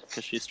carbs?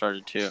 Because she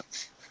started too.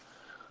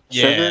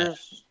 Yeah.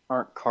 Sugars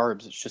aren't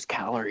carbs, it's just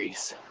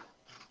calories.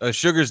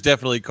 Sugar's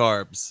definitely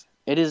carbs.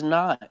 It is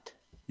not.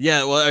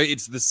 Yeah, well,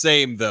 it's the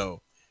same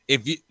though.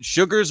 If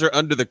sugars are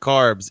under the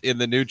carbs in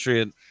the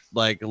nutrient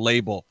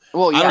label.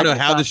 Well, yeah, I don't know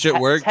it's how not- this shit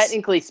works.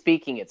 Technically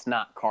speaking, it's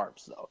not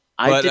carbs, though.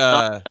 I But, did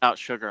not cut out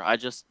sugar. I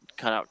just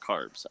cut out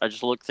carbs. I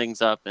just look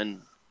things up,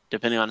 and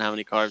depending on how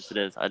many carbs it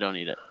is, I don't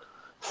eat it.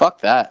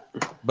 Fuck that.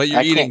 But you're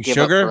I eating can't give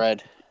up sugar?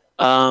 bread.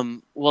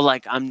 Well,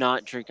 I'm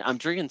not drinking. I'm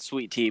drinking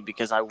sweet tea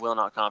because I will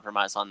not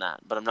compromise on that.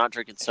 But I'm not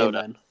drinking soda.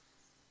 Amen.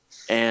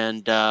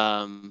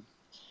 And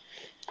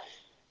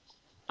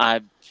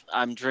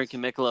I'm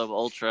drinking Michelob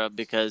Ultra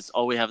because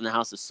all we have in the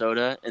house is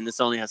soda, and this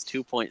only has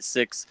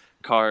 2.6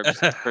 carbs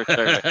per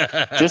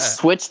serving. Just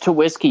switch to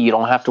whiskey. You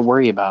don't have to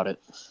worry about it.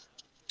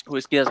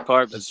 Whiskey has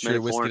carbs. That's It's true. made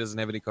Whiskey corn. doesn't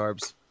have any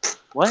carbs.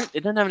 What?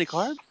 It doesn't have any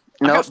carbs?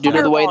 No, got due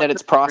to the way Fireball that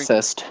it's just drink-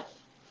 processed.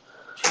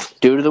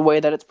 Due to the way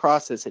that it's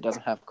processed, it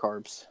doesn't have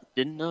carbs.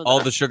 Didn't know that. All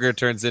the sugar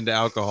turns into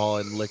alcohol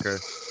and liquor.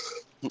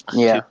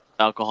 Yeah.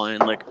 Alcohol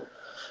and liquor.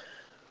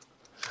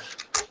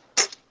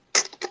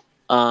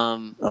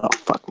 Oh,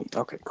 fuck me.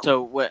 Okay, cool.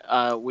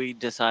 So we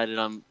decided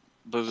on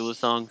Boogaloo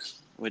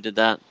songs. We did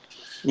that.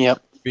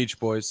 Yep. Beach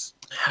Boys.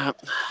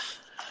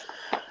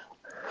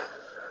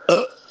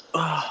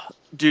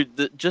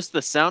 Dude, just the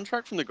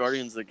soundtrack from the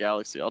Guardians of the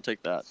Galaxy. I'll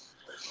take that.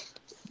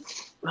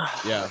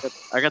 Yeah.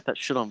 I got that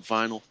shit on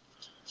vinyl.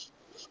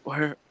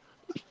 Where?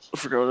 I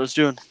forgot what I was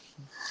doing.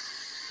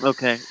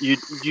 Okay, you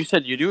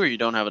said you do or you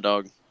don't have a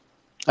dog?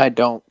 I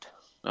don't.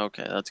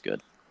 Okay, that's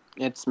good.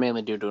 It's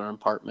mainly due to our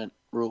apartment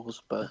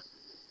rules, but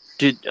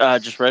Dude,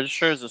 just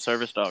register as a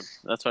service dog.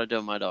 That's what I do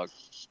with my dog.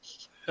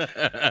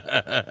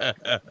 I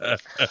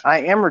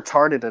am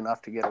retarded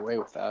enough to get away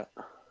with that.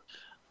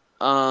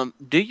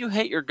 Do you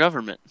hate your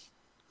government?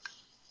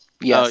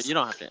 Yes. Oh, you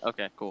don't have to.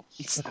 Okay, cool.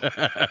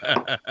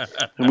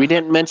 We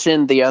didn't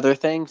mention the other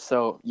thing,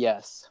 so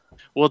yes.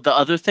 Well, the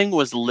other thing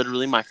was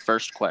literally my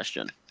first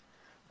question.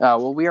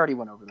 Well, we already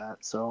went over that,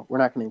 so we're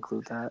not going to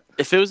include that.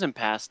 If it was in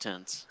past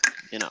tense,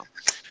 you know.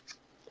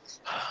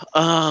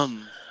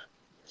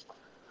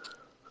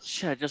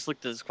 Shit, I just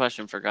looked at this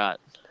question, forgot.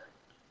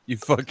 You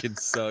fucking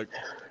suck.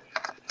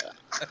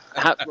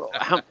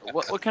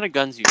 What kind of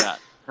guns you got?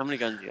 How many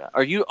guns you got?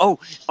 Are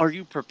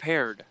you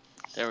prepared?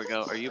 There we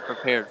go. Are you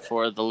prepared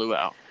for the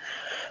luau?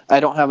 I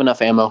don't have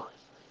enough ammo.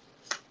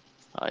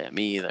 Oh yeah,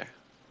 me either.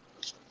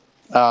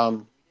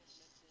 I'm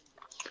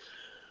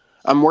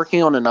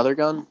working on another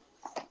gun.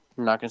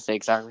 I'm not going to say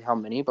exactly how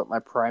many, but my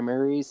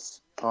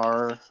primaries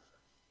are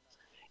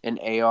an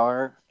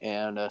AR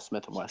and a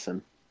Smith &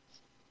 Wesson.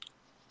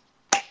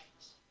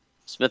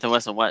 Smith &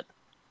 Wesson what?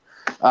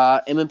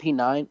 M&P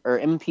 9 or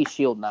M&P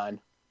Shield 9.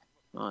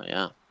 Oh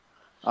yeah.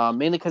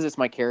 Mainly because it's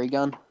my carry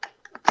gun,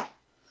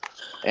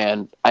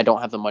 and I don't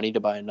have the money to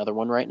buy another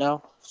one right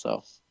now.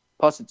 So,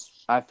 plus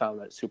I found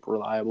that it's super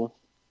reliable.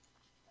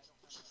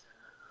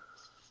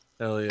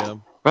 Hell yeah.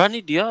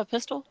 Rodney, do you have a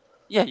pistol?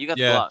 Yeah, you got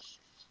the Yeah. Glock.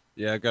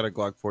 Yeah, I got a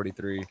Glock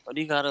 43. What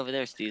do you got over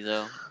there,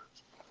 Steezo?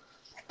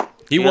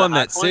 He You got won a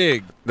high that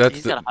point? SIG.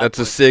 He's got a high That's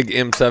a point. SIG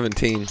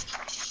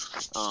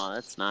M17. Oh,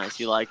 that's nice.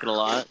 You like it a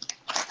lot?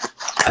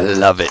 I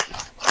love it.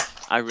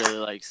 I really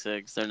like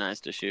SIGs. They're nice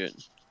to shoot.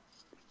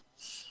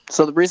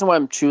 So the reason why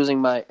I'm choosing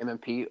my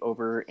M&P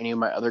over any of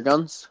my other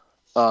guns,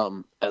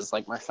 as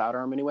like my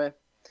sidearm anyway,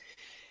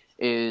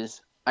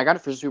 is I got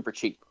it for super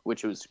cheap,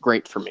 which was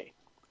great for me.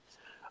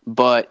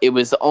 But it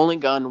was the only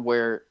gun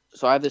where,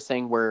 so I have this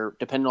thing where,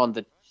 depending on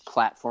the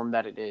platform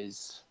that it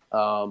is,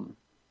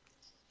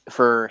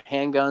 for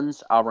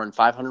handguns, I'll run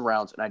 500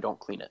 rounds and I don't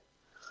clean it.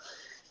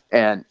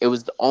 And it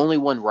was the only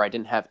one where I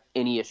didn't have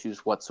any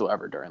issues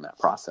whatsoever during that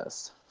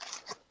process.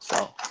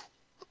 So,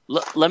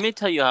 Let me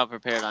tell you how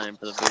prepared I am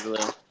for the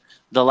Boogaloo.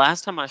 The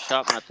last time I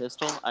shot my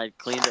pistol, I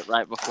cleaned it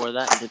right before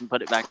that and didn't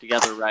put it back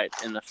together right.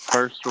 In the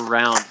first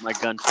round, my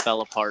gun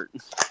fell apart.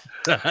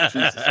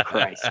 Jesus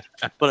Christ.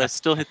 But I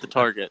still hit the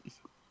target.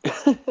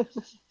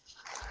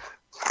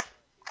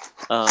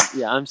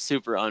 Yeah, I'm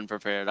super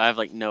unprepared. I have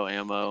like no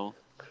ammo.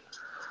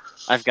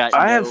 I've got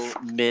no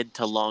mid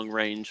to long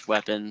range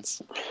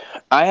weapons.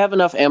 I have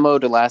enough ammo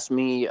to last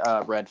me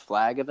a red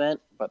flag event,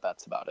 but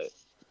that's about it.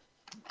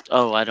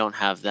 Oh, I don't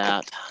have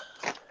that.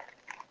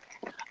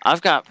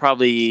 I've got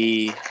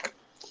probably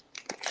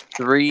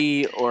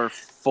 3 or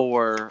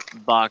 4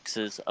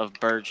 boxes of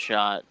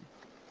birdshot,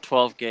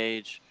 12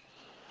 gauge,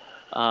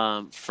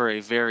 for a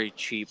very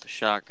cheap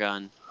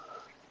shotgun.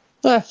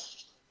 And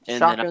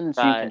then I've Shotguns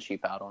you got- can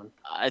cheap out on.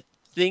 I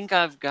think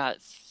I've got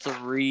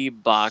 3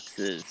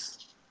 boxes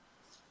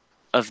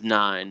of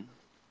 9.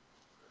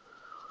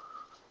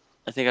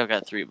 I think I've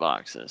got 3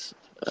 boxes.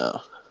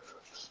 Oh.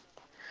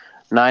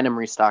 9 I'm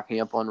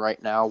restocking up on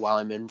right now while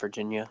I'm in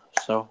Virginia,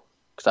 so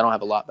because I don't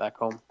have a lot back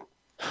home.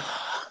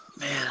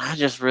 Man, I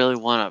just really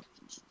want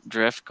a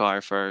drift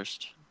car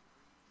first.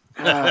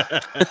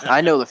 I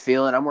know the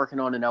feeling. I'm working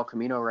on an El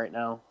Camino right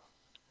now.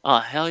 Oh,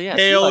 hell yeah.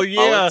 Hell See, like,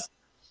 yeah. bullets?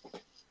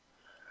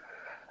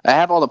 I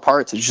have all the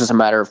parts. It's just a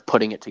matter of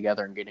putting it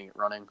together and getting it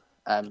running.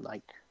 I'm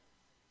like,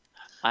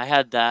 I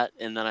had that,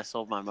 and then I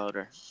sold my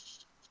motor.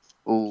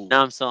 ooh.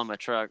 Now I'm selling my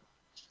truck.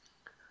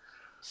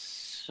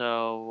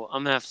 So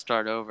I'm going to have to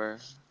start over.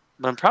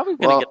 But I'm probably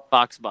going to get a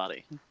box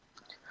body.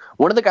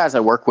 One of the guys I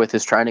work with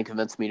is trying to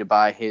convince me to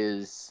buy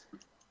his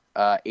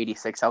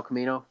 86 El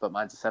Camino, but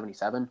mine's a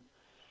 77.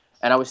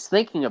 And I was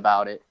thinking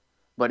about it,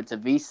 but it's a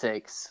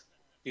V6.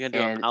 You going to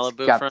do a And it's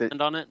Malibu got front the-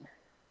 end on it?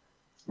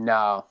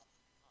 No.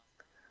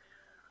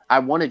 I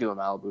want to do a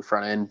Malibu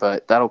front end,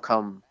 but that'll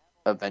come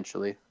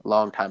eventually, a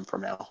long time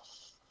from now.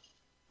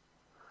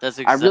 That's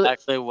I really-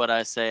 exactly what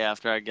I say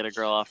after I get a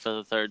girl off for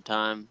the 3rd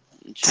time.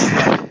 And she's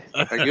like,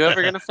 Are you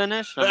ever gonna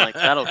finish? I'm like,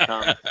 that'll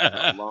come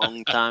a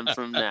long time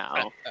from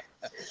now.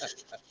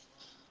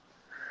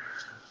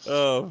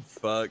 Oh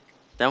fuck.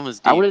 That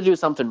was I deep. want to do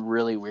something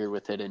really weird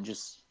with it and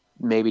just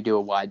maybe do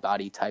a wide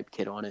body type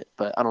kit on it,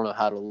 but I don't know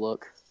how to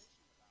look.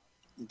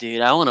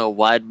 Dude, I want a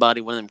wide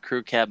body one of them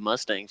crew cab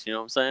Mustangs, you know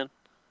what I'm saying?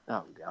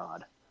 Oh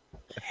God.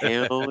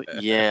 Hell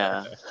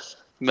yeah.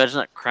 Imagine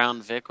that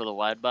Crown Vic with a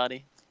wide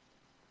body.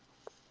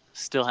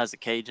 Still has a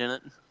cage in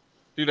it.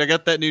 Dude, I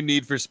got that new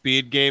Need for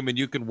Speed game, and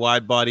you can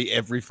wide body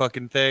every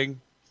fucking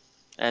thing.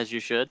 As you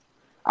should.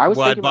 I was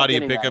Wide thinking about body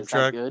getting pickup that. Is that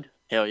truck. good?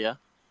 Hell yeah.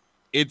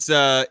 It's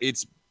Can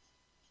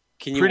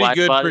you pretty wide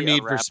good body for a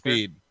Need for Raptor?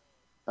 Speed.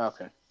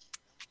 Okay.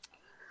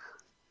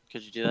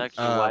 Could you do that?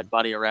 Could you wide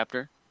body a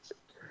Raptor?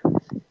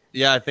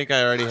 Yeah, I think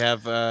I already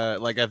have.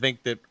 I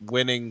think that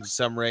winning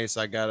some race,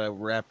 I got a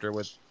Raptor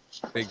with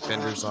big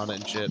fenders on it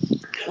and shit.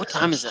 What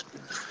time is it?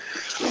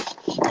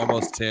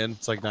 Almost 10.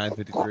 It's like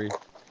 9:53.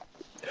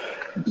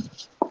 I'm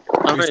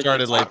We ready to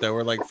started do late something. though.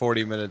 We're like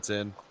 40 minutes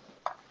in.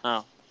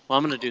 Oh. Well,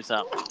 I'm going to do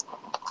so.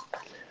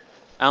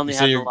 I only So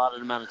have the you're-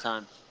 allotted amount of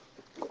time.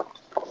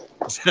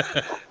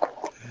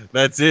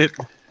 That's it.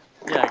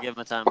 Yeah, I gave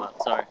my time up.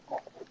 Sorry.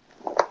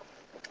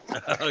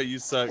 Oh, you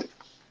suck.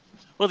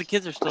 Well, the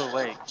kids are still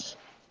awake.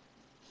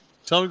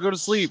 Tell them to go to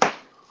sleep.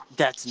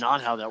 That's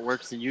not how that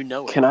works, and you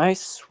know it. Can I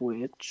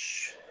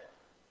switch?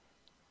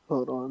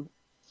 Hold on.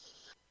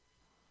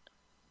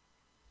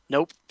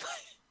 Nope.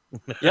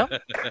 Yep. All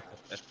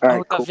Oh, right,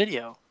 we got cool.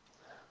 video.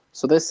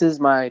 So this is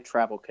my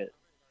travel kit.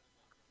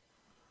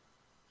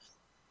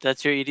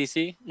 That's your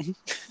EDC?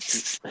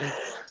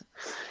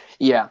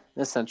 Yeah,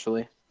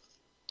 essentially.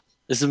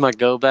 This is my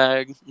go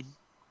bag.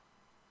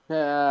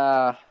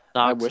 I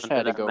Socks wish I under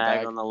had a that go bag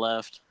bag. on the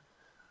left.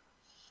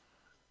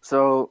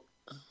 So,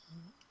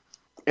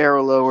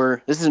 arrow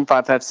lower. This is in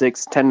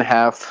 5.56,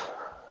 10.5.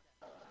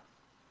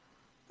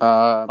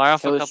 Fire off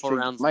a Killer couple Streak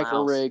rounds in the micro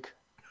house. rig.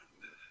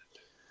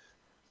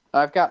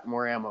 I've got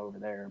more ammo over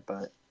there,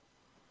 but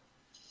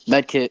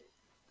med kit,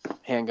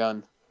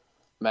 handgun,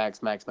 mags,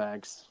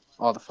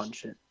 all the fun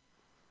shit.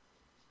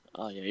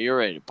 Oh, yeah, you're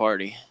ready to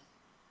party.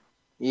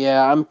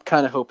 Yeah, I'm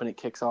kind of hoping it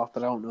kicks off,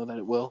 but I don't know that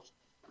it will.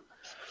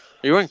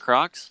 Are you wearing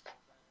Crocs?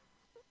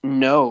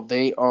 No,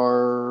 they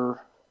are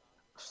You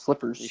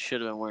slippers.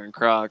 should have been wearing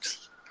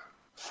Crocs.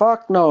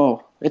 Fuck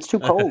no. It's too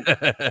cold.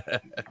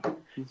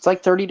 It's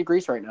like 30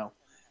 degrees right now.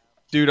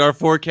 Dude, our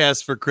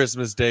forecast for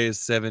Christmas Day is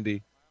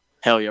 70.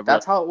 Hell yeah, bro.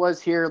 That's how it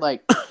was here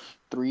like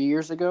 3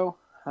 years ago.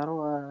 How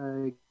do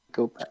I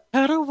go back?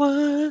 How do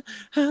I?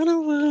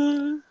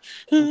 I'm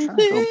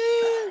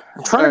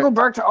trying to go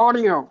back to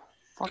audio.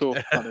 Fuck Cool.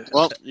 it.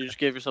 Well, you just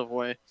gave yourself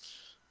away.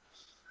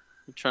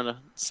 I'm trying to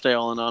stay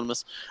all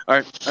anonymous. All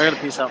right, I got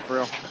to peace out for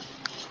real.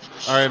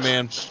 All right,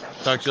 man.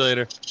 Talk to you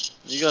later.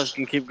 You guys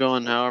can keep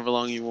going however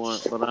long you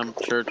want, but I'm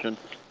churching.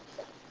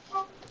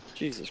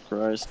 Jesus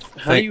Christ.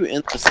 How do you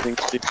end this thing,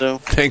 though?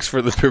 Thanks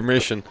for the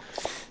permission.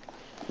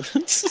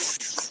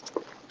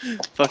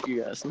 Fuck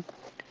you guys.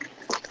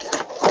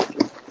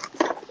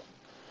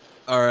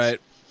 All right.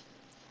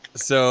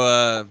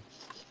 So,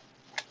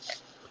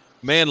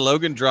 man,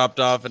 Logan dropped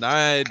off, and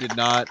I did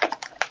not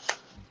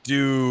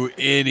do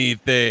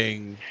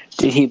anything.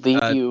 Did he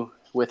leave you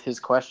with his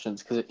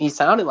questions? Because he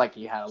sounded like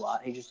he had a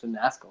lot. He just didn't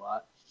ask a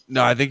lot.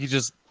 No, I think he's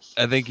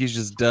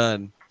just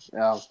done.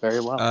 Oh, very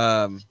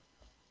well.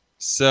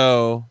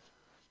 So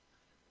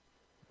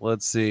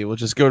let's see. We'll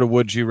just go to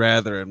Would You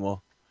Rather, and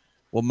we'll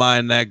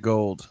mine that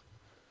gold.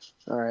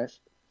 All right.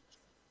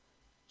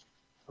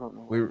 I don't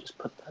know where to just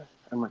put that.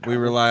 We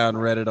rely on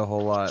Reddit a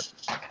whole lot.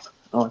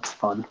 Oh, it's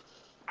fun.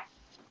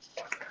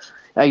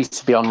 I used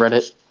to be on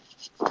Reddit.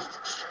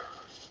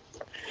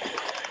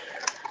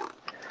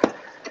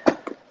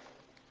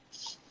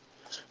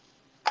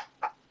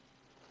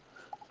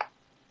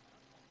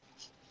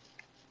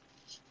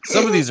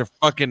 Some of these are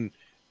fucking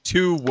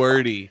too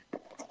wordy.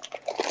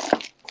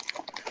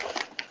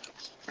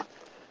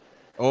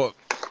 Oh,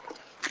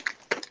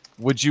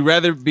 would you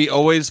rather be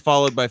always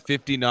followed by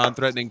 50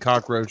 non-threatening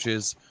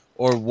cockroaches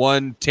or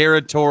one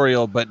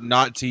territorial but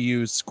not to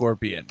use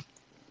scorpion?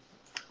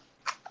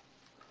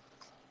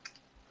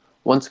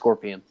 One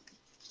scorpion.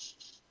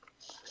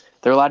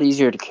 They're a lot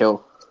easier to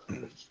kill.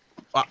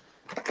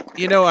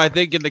 You know, I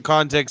think in the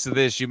context of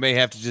this, you may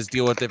have to just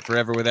deal with it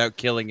forever without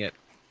killing it.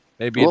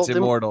 Maybe it's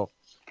immortal.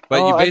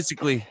 But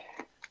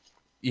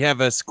you have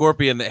a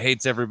scorpion that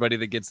hates everybody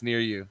that gets near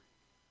you.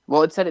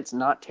 Well, it said it's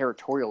not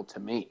territorial to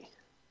me.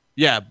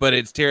 Yeah, but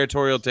it's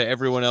territorial to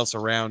everyone else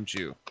around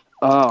you.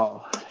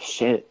 Oh,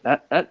 shit.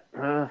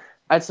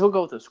 I'd still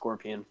go with the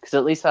scorpion. Because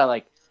at least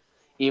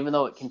even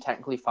though it can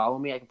technically follow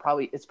me,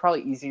 it's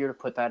probably easier to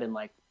put that in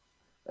like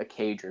a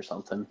cage or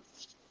something.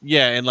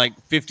 Yeah, and like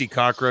 50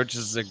 cockroaches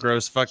is a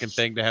gross fucking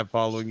thing to have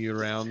following you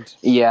around.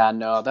 Yeah,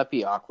 no, that'd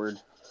be awkward.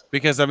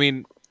 Because, I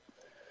mean,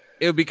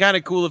 it would be kind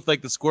of cool if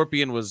like the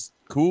scorpion was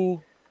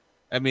cool.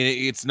 I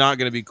mean, it's not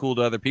going to be cool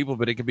to other people,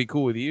 but it could be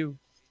cool with you.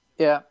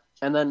 Yeah,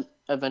 and then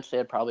eventually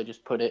I'd probably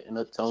just put it in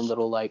its own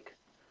little like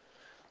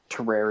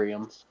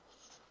terrarium.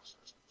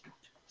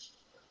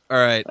 All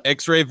right,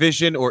 X-ray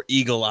vision or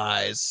eagle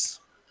eyes?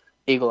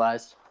 Eagle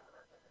eyes.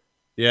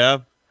 Yeah.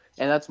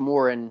 And that's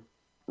more in,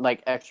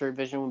 like, X-ray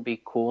vision would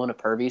be cool in a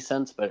pervy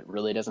sense, but it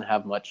really doesn't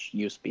have much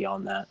use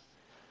beyond that.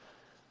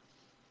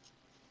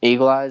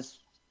 Eagle eyes,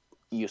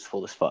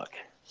 useful as fuck.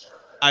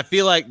 I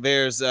feel like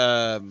there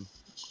could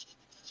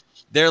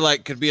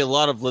be a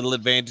lot of little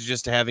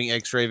advantages to having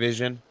X-ray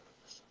vision.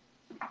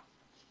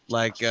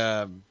 Like,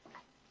 I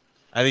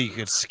think you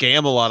could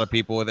scam a lot of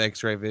people with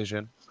X-ray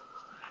vision.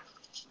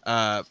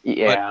 Yeah.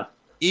 But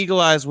eagle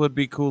eyes would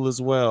be cool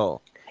as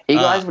well.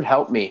 Eagle eyes would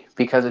help me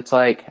because it's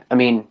like, I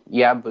mean,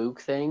 yeah, boog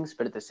things,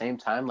 but at the same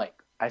time, like,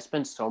 I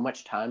spend so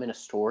much time in a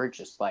store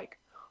just, like,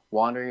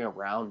 wandering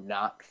around,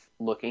 not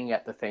looking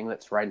at the thing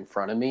that's right in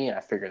front of me, and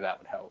I figured that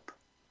would help.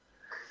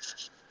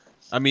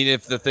 I mean,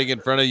 if the thing in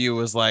front of you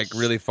was, like,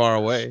 really far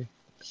away.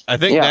 I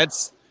think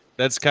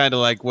that's kind of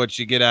like what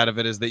you get out of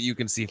it is that you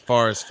can see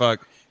far as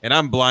fuck. And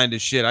I'm blind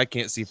as shit. I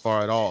can't see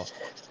far at all.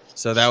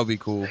 So that would be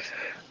cool.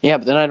 Yeah,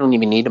 but then I don't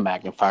even need a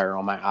magnifier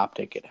on my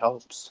optic. It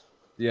helps.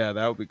 Yeah,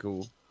 that would be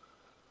cool.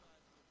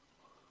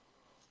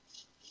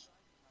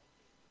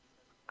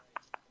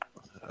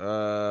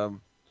 Would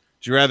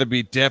you rather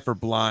be deaf or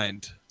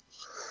blind?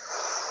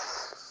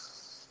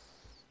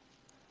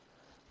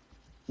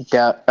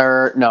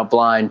 No,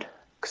 blind.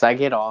 Because I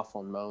get off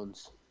on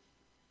moans.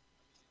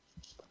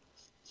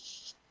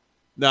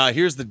 Nah,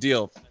 here's the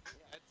deal.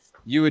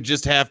 You would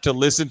just have to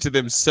listen to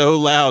them so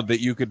loud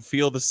that you could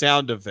feel the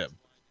sound of them.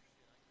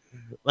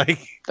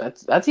 Like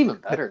that's even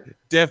better.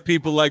 Deaf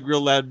people like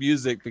real loud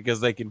music because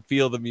they can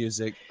feel the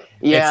music.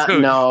 Yeah, so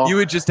no. You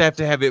would just have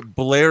to have it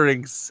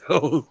blaring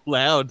so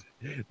loud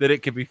that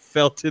it can be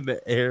felt in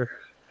the air.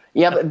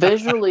 Yeah, but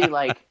visually,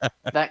 like,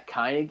 that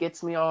kind of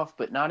gets me off,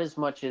 but not as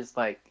much as,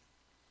 like,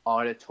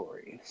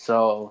 auditory.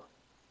 So,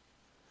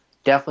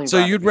 definitely. So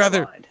you'd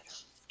rather, blind.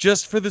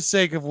 Just for the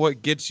sake of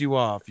what gets you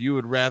off, you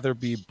would rather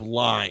be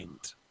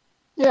blind.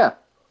 Yeah.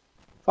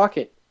 Fuck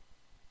it.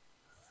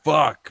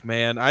 Fuck,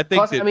 man. I think.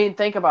 Plus, I mean,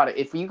 think about it.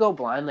 If you go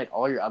blind, like,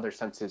 all your other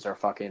senses are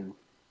fucking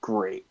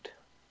great.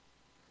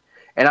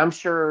 And I'm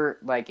sure,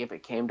 like, if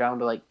it came down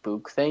to, like,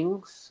 book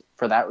things,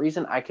 for that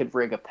reason, I could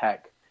rig a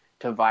peck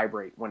to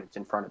vibrate when it's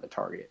in front of the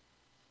target.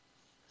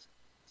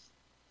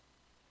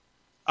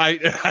 I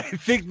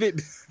think that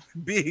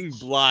being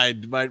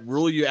blind might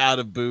rule you out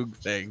of boog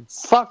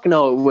things. Fuck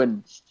no, it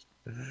wouldn't.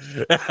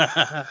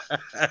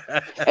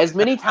 As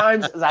many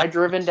times as I've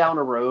driven down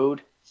a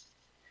road,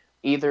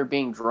 either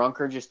being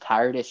drunk or just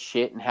tired as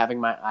shit and having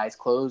my eyes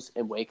closed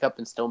and wake up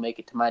and still make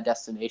it to my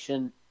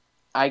destination,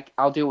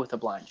 I'll deal with the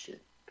blind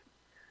shit.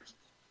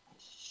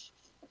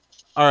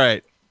 All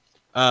right.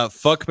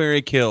 Fuck,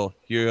 marry, kill.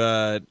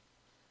 You're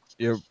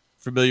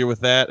familiar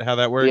with that? How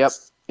that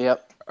works?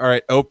 Yep. All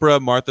right.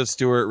 Oprah, Martha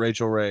Stewart,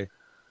 Rachel Ray.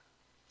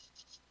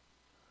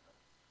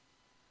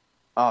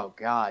 Oh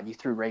God, you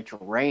threw Rachel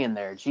Ray in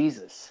there.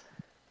 Jesus.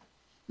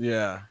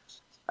 Yeah.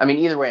 I mean,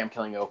 either way, I'm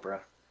killing Oprah.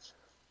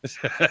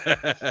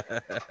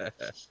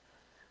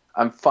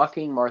 I'm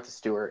fucking Martha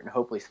Stewart and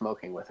hopefully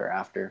smoking with her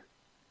after.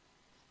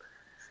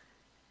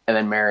 And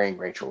then marrying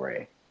Rachel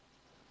Ray.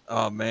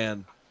 Oh,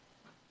 man.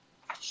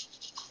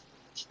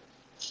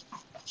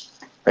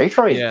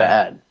 Rachel Ray is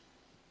bad.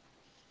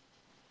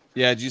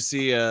 Yeah, did you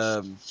see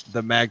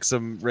the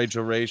Maxim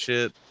Rachel Ray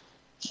shit?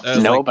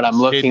 No, like but I'm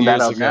looking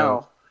that up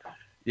now.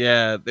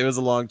 Yeah, it was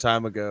a long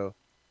time ago.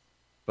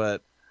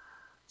 But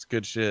it's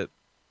good shit.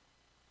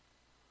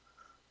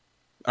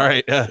 All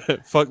right,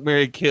 fuck,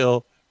 marry,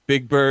 kill,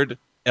 Big Bird,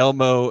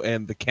 Elmo,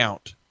 and the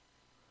Count.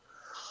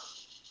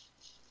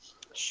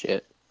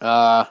 Shit.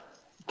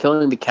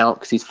 Killing the Count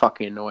because he's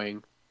fucking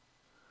annoying.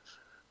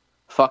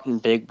 Fucking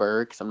Big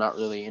Bird because I'm not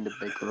really into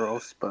big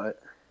girls,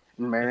 but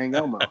marrying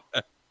Elmo.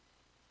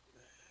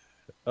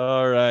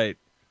 All right.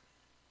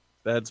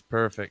 That's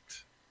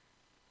perfect.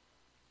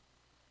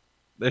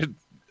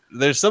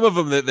 There's some of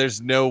them that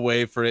there's no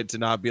way for it to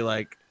not be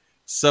like,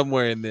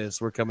 somewhere in this,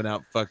 we're coming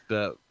out fucked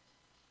up.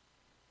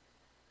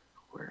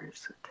 Where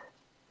is it?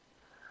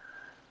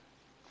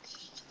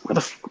 Where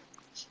the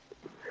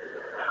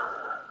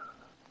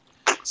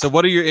So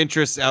what are your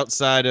interests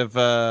outside of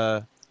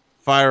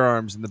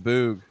firearms and the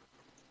boog?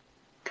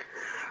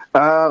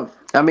 I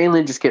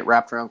mainly just get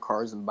wrapped around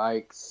cars and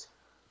bikes.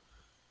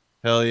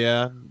 Hell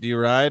yeah. Do you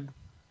ride?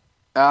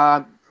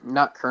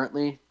 Not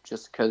currently,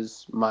 just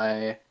because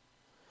I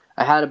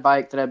had a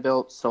bike that I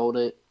built, sold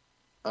it.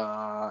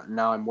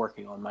 Now I'm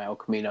working on my El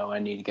Camino. I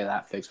need to get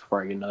that fixed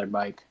before I get another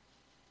bike.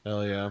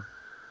 Hell yeah.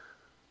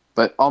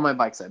 But all my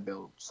bikes I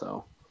build,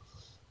 so.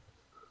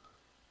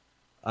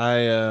 I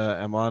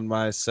am on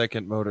my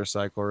second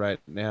motorcycle right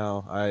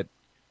now.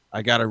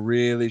 I got a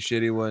really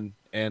shitty one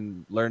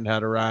and learned how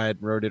to ride,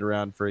 rode it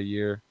around for a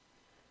year.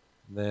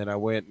 Then I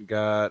went and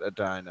got a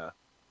Dyna.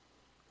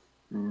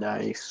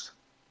 Nice.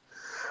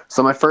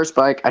 So my first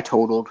bike I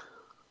totaled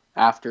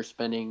after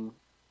spending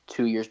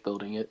 2 years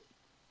building it.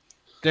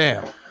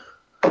 Damn.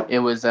 It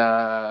was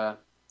a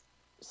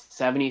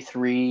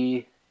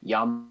 73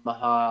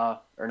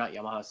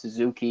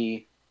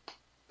 Suzuki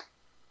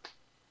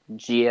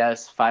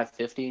GS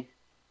 550.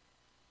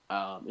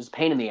 It was a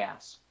pain in the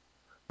ass.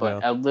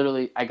 But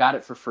I got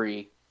it for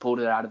free, pulled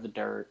it out of the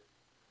dirt.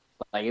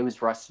 Like, it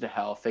was rusted to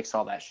hell, fixed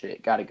all that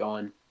shit, got it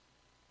going.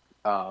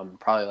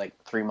 Probably like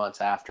 3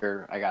 months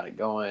after I got it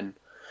going,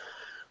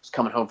 I was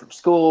coming home from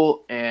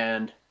school,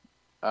 and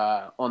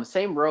on the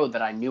same road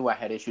that I knew I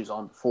had issues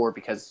on before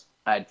because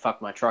I had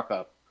fucked my truck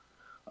up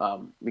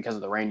because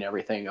of the rain and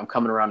everything, I'm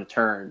coming around a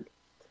turn,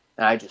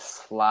 and I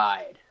just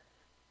slide,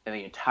 and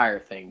the entire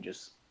thing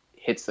just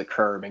hits the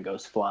curb and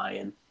goes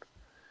flying.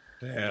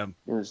 Damn.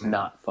 It was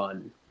not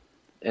fun.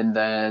 And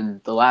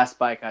then the last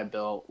bike I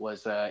built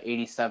was a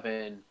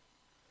 87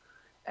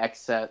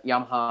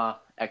 Yamaha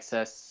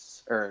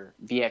XS or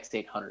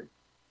VX800.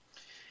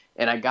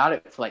 And I got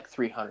it for like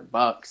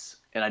 $300,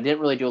 and I didn't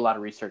really do a lot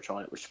of research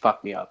on it, which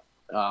fucked me up.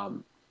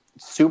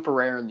 Super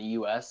rare in the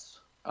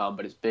US,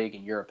 but it's big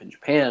in Europe and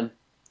Japan.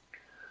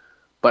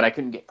 But I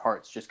couldn't get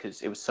parts just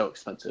because it was so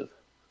expensive.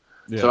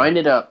 Yeah. So I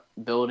ended up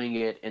building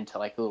it into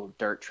like a little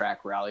dirt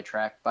track, rally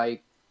track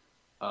bike.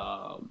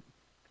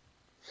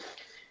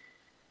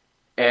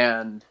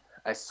 And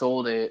I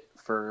sold it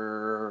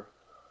for,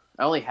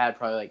 I only had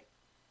probably like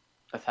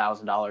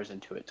 $1,000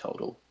 into it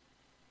total.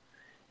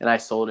 And I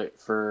sold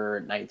it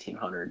for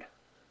 $1,900.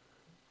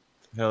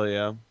 Hell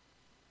yeah.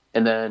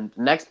 And then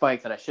the next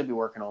bike that I should be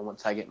working on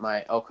once I get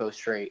my Elko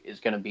straight is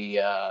going to be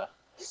a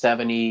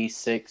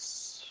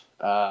 76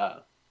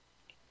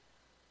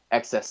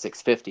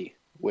 XS650,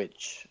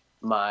 which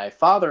my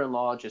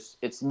father-in-law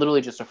it's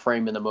literally just a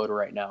frame in the motor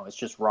right now. It's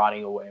just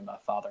rotting away in my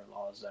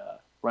father-in-law's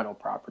rental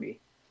property.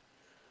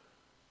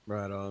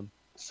 Right on.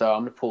 So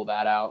I'm going to pull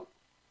that out.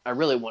 I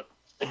really want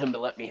him to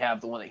let me have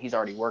the one that he's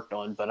already worked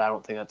on, but I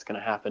don't think that's going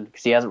to happen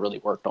because he hasn't really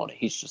worked on it.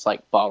 He's just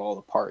like bought all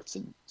the parts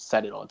and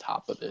set it on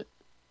top of it.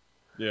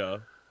 Yeah.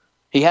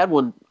 He had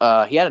one.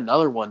 He had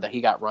another one that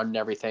he got run and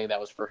everything. That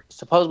was for,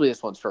 supposedly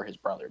this one's for his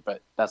brother,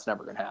 but that's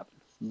never going to happen.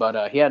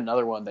 But he had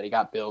another one that he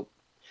got built.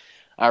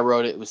 I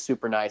rode it. It was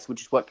super nice,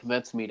 which is what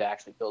convinced me to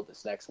actually build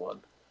this next one.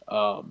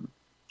 And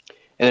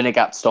then it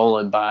got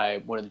stolen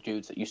by one of the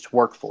dudes that used to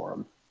work for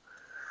him.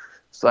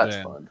 So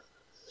that's fun.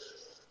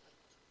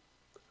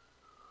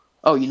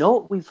 Oh, you know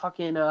what we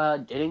fucking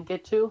didn't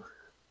get to?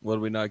 What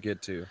did we not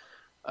get to?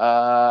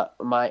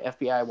 My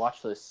FBI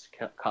watch list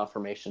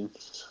confirmation.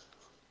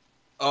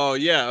 Oh,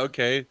 yeah,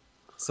 okay.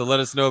 So let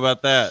us know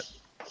about that.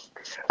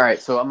 All right,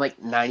 so I'm like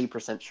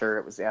 90% sure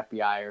it was the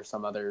FBI or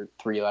some other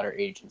 3-letter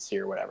agency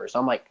or whatever. So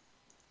I'm like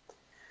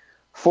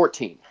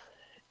 14.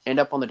 End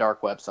up on the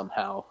dark web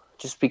somehow,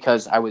 just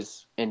because I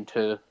was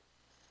into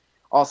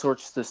all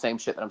sorts of the same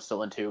shit that I'm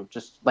still into,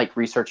 just like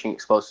researching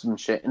explosives and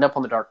shit. End up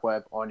on the dark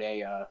web on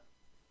a,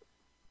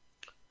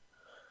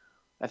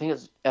 I think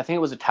it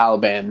was a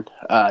Taliban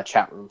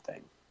chat room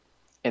thing,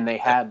 and they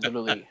had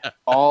literally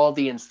all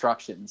the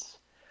instructions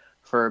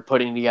for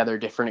putting together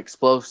different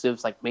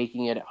explosives, like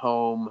making it at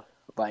home,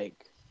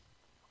 like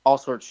all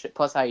sorts of shit,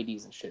 plus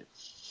IEDs and shit.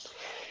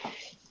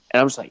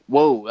 And I'm just like,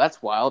 whoa,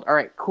 that's wild. All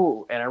right,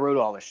 cool. And I wrote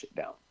all this shit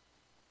down.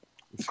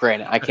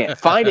 Granted, I can't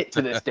find it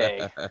to this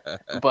day,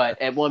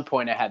 but at one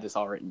point I had this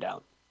all written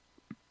down.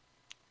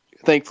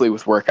 Thankfully,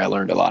 with work, I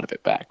learned a lot of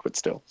it back, but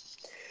still.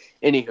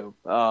 Anywho,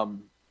 a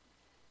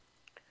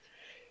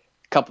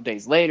couple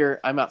days later,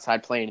 I'm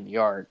outside playing in the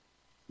yard,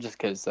 just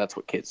because that's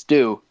what kids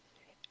do,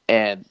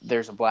 and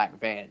there's a black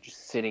van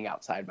just sitting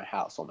outside my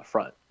house on the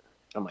front.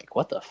 I'm like,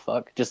 what the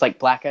fuck? Just like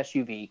black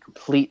SUV,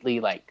 completely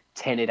like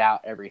tinted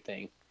out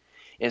everything.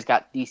 And it's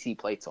got DC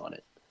plates on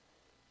it.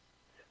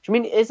 Which, I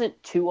mean,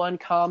 isn't too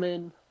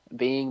uncommon,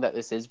 being that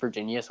this is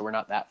Virginia, so we're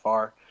not that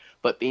far.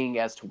 But being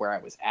as to where I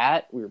was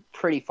at, we were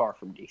pretty far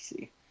from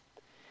DC.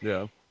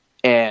 Yeah.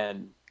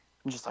 And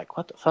I'm just like,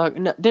 what the fuck?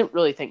 No, didn't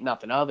really think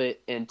nothing of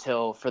it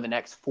until for the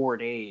next 4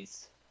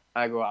 days,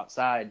 I go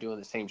outside doing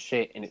the same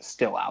shit, and it's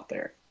still out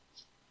there.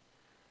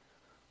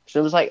 So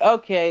it was like,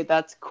 okay,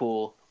 that's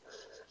cool.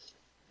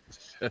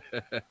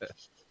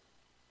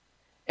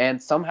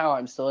 And somehow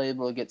I'm still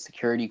able to get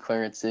security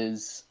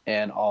clearances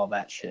and all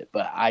that shit.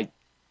 But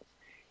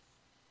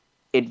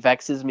it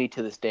vexes me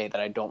to this day that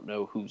I don't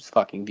know whose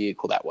fucking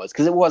vehicle that was.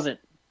 Because it wasn't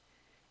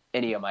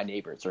any of my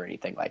neighbors or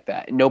anything like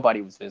that. And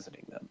nobody was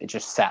visiting them. It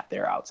just sat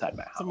there outside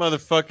my house. Some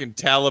motherfucking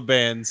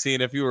Taliban seeing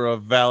if you were a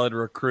valid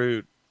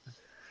recruit.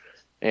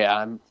 Yeah,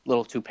 I'm a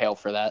little too pale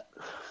for that.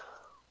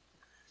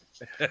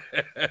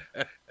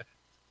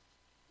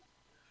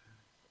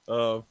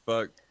 Oh,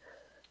 fuck.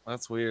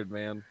 That's weird,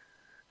 man.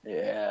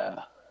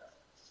 Yeah.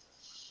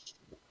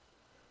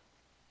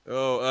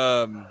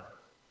 Oh,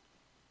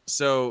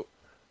 so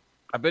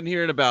I've been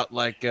hearing about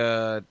like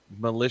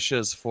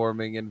militias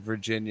forming in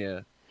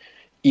Virginia.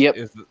 Yep.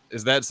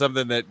 Is that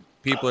something that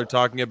people are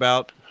talking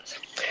about?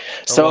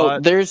 So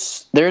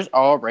there's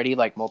already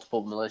like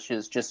multiple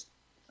militias just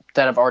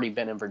that have already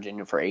been in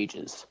Virginia for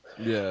ages.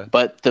 Yeah.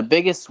 But the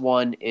biggest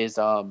one is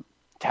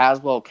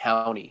Tazewell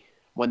County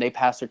when they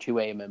passed their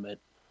 2A amendment.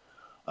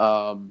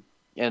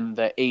 And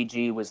the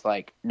AG was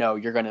like, no,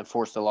 you're going to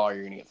enforce the law, you're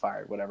going to get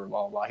fired, whatever,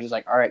 blah, blah, blah. He was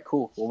like, all right,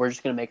 cool. Well, we're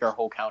just going to make our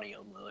whole county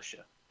a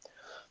militia.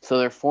 So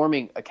they're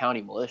forming a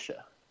county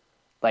militia.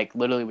 like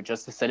literally with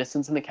just the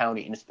citizens in the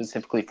county and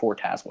specifically for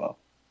Tazewell.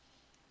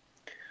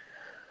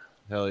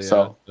 Hell yeah,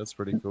 So, that's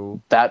pretty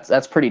cool.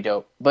 That's pretty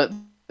dope. But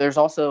there's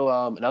also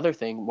another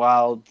thing.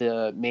 While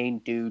the main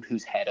dude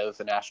who's head of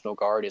the National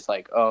Guard is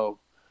like, oh,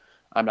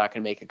 I'm not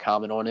going to make a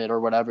comment on it or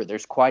whatever,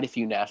 there's quite a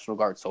few National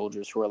Guard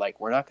soldiers who are like,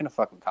 we're not going to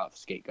fucking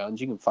confiscate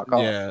guns. You can fuck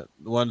off. Yeah,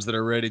 the ones that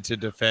are ready to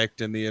defect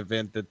in the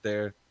event that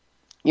they're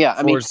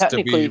forced to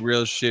technically be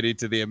real shitty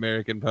to the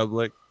American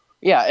public.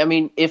 Yeah, I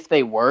mean, if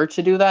they were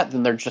to do that,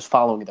 then they're just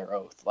following their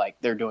oath. Like,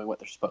 they're doing what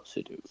they're supposed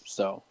to do.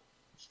 So,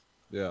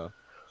 yeah.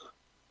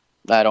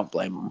 I don't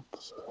blame them.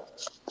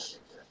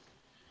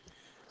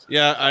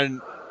 Yeah,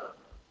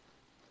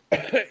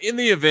 in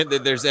the event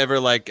that there's ever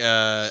like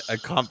a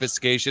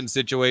confiscation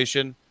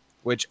situation,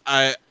 which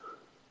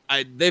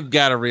they've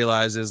got to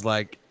realize is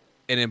like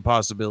an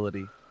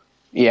impossibility.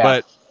 Yeah.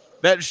 But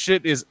that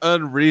shit is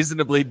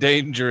unreasonably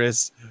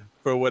dangerous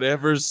for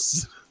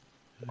whatever's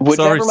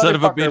sorry son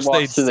of a bitch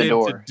they sent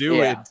to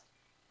do it.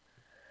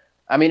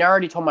 I mean, I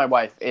already told my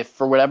wife, if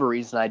for whatever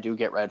reason I do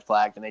get red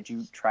flagged and they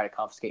do try to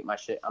confiscate my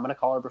shit, I'm going to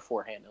call her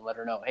beforehand and let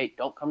her know, hey,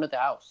 don't come to the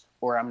house.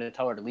 Or I'm going to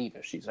tell her to leave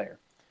if she's there.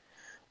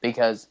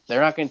 Because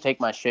they're not going to take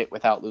my shit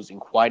without losing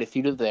quite a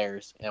few of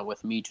theirs and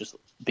with me just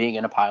being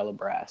in a pile of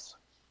brass.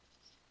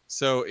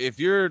 So if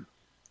you're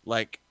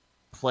like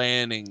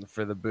planning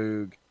for the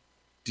Boog,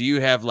 do you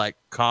have like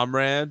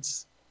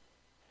comrades?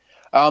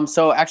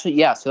 So actually,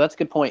 yeah, so that's a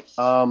good point.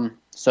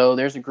 So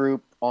there's a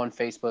group on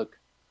Facebook.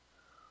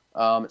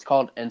 It's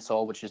called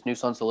NSOL, which is New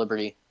Sons of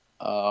Liberty.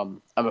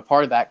 I'm a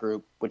part of that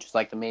group, which is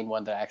like the main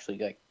one that I actually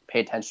like pay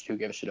attention to,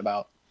 give a shit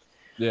about.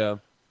 Yeah.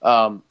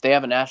 They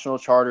have a national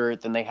charter,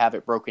 then they have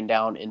it broken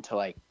down into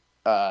like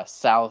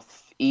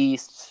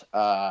southeast,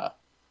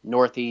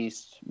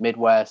 northeast,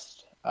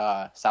 midwest,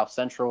 south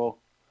central,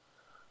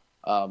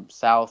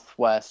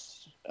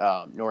 southwest,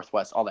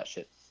 northwest, all that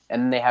shit.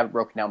 And then they have it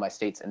broken down by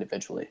states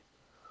individually.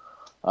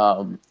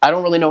 I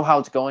don't really know how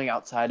it's going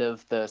outside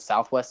of the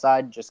southwest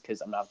side just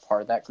because I'm not a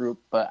part of that group,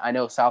 but I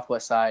know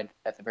southwest side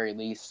at the very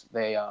least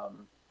they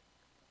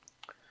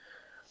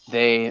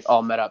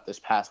all met up this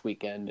past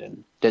weekend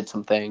and did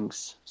some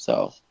things.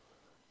 So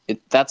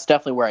that's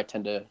definitely where I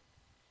tend to.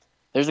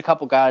 There's a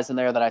couple guys in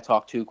there that I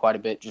talk to quite a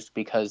bit just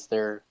because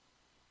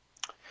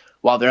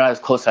while they're not as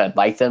close as I'd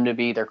like them to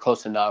be, they're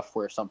close enough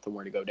where if something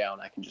were to go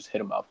down, I can just hit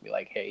them up and be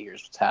like, hey,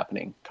 here's what's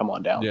happening. Come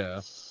on down. Yeah.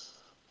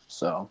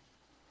 So.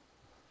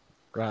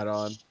 Right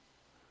on.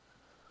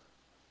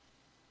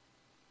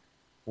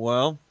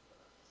 Well,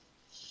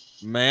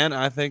 man,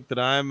 I think that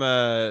I'm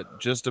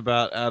just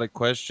about out of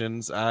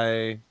questions.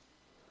 I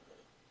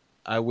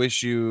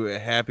wish you a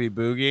happy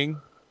booging.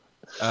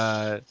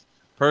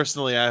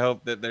 Personally, I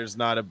hope that there's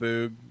not a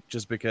boog,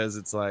 just because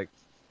it's like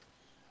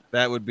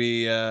that would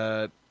be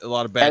a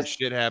lot of bad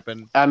shit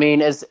happen. I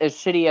mean, as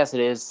shitty as it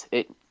is,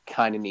 it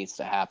kind of needs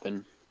to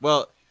happen.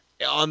 Well,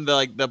 on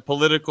the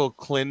political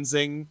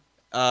cleansing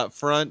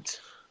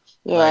front.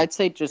 Yeah, like, I'd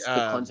say just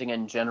the cleansing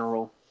in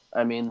general.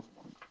 I mean,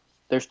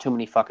 there's too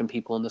many fucking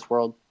people in this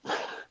world.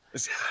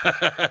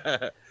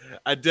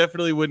 I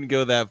definitely wouldn't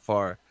go that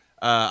far.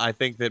 I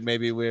think that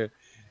maybe we're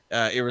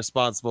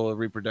irresponsible with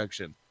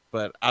reproduction,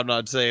 but I'm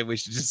not saying we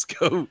should just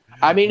go.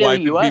 I mean, in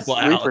the U.S.,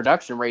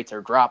 reproduction rates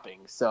are dropping,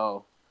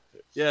 so.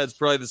 Yeah, it's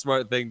probably the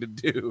smart thing to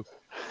do.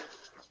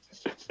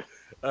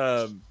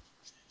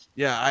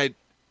 Yeah,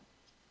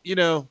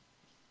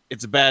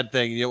 it's a bad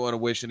thing. You don't want to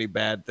wish any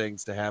bad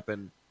things to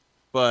happen.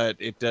 But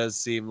it does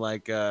seem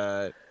like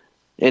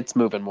it's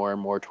moving more and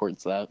more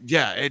towards that.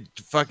 Yeah,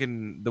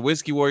 the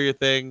Whiskey Warrior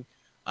thing.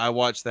 I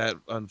watched that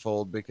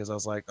unfold because I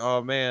was like,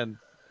 oh man,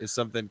 is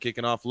something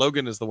kicking off?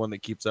 Logan is the one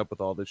that keeps up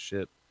with all this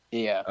shit.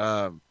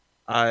 Yeah.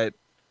 Like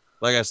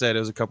I said, it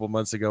was a couple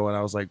months ago and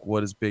I was like,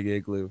 what is Big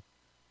Igloo?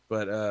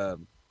 But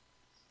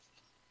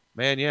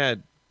man, yeah,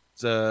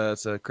 it's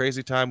a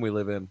crazy time we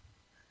live in.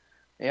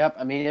 Yep.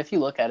 I mean, if you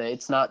look at it,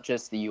 it's not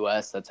just the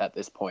U.S. that's at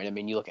this point. I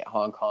mean, you look at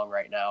Hong Kong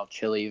right now,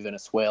 Chile,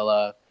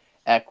 Venezuela,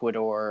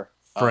 Ecuador.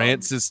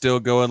 France is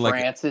still going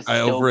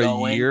over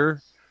a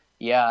year.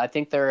 Yeah, I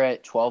think they're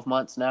at 12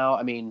 months now.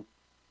 I mean,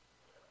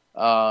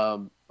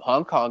 Hong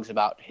Kong's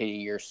about to hit a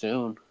year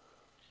soon.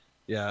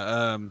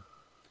 Yeah. A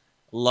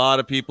lot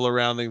of people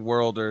around the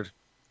world are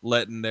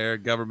letting their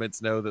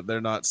governments know that they're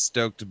not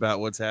stoked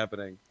about what's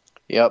happening.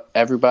 Yep.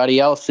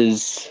 Everybody else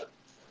is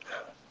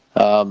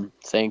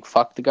saying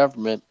fuck the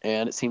government,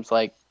 and it seems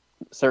like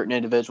certain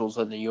individuals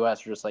in the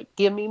U.S. are just like,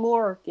 give me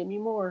more.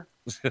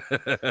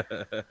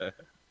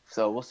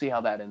 So we'll see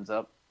how that ends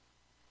up.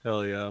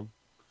 Hell yeah.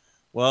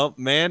 Well,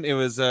 man, it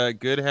was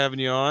good having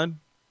you on.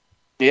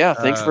 Yeah,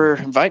 thanks for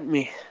inviting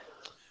me.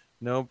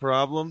 No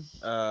problem.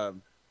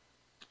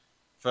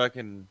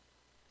 Fucking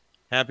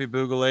happy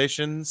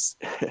boogalations.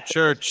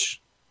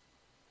 Church.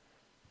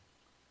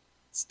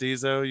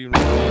 Steezo, you want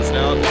to roll us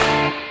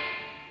out?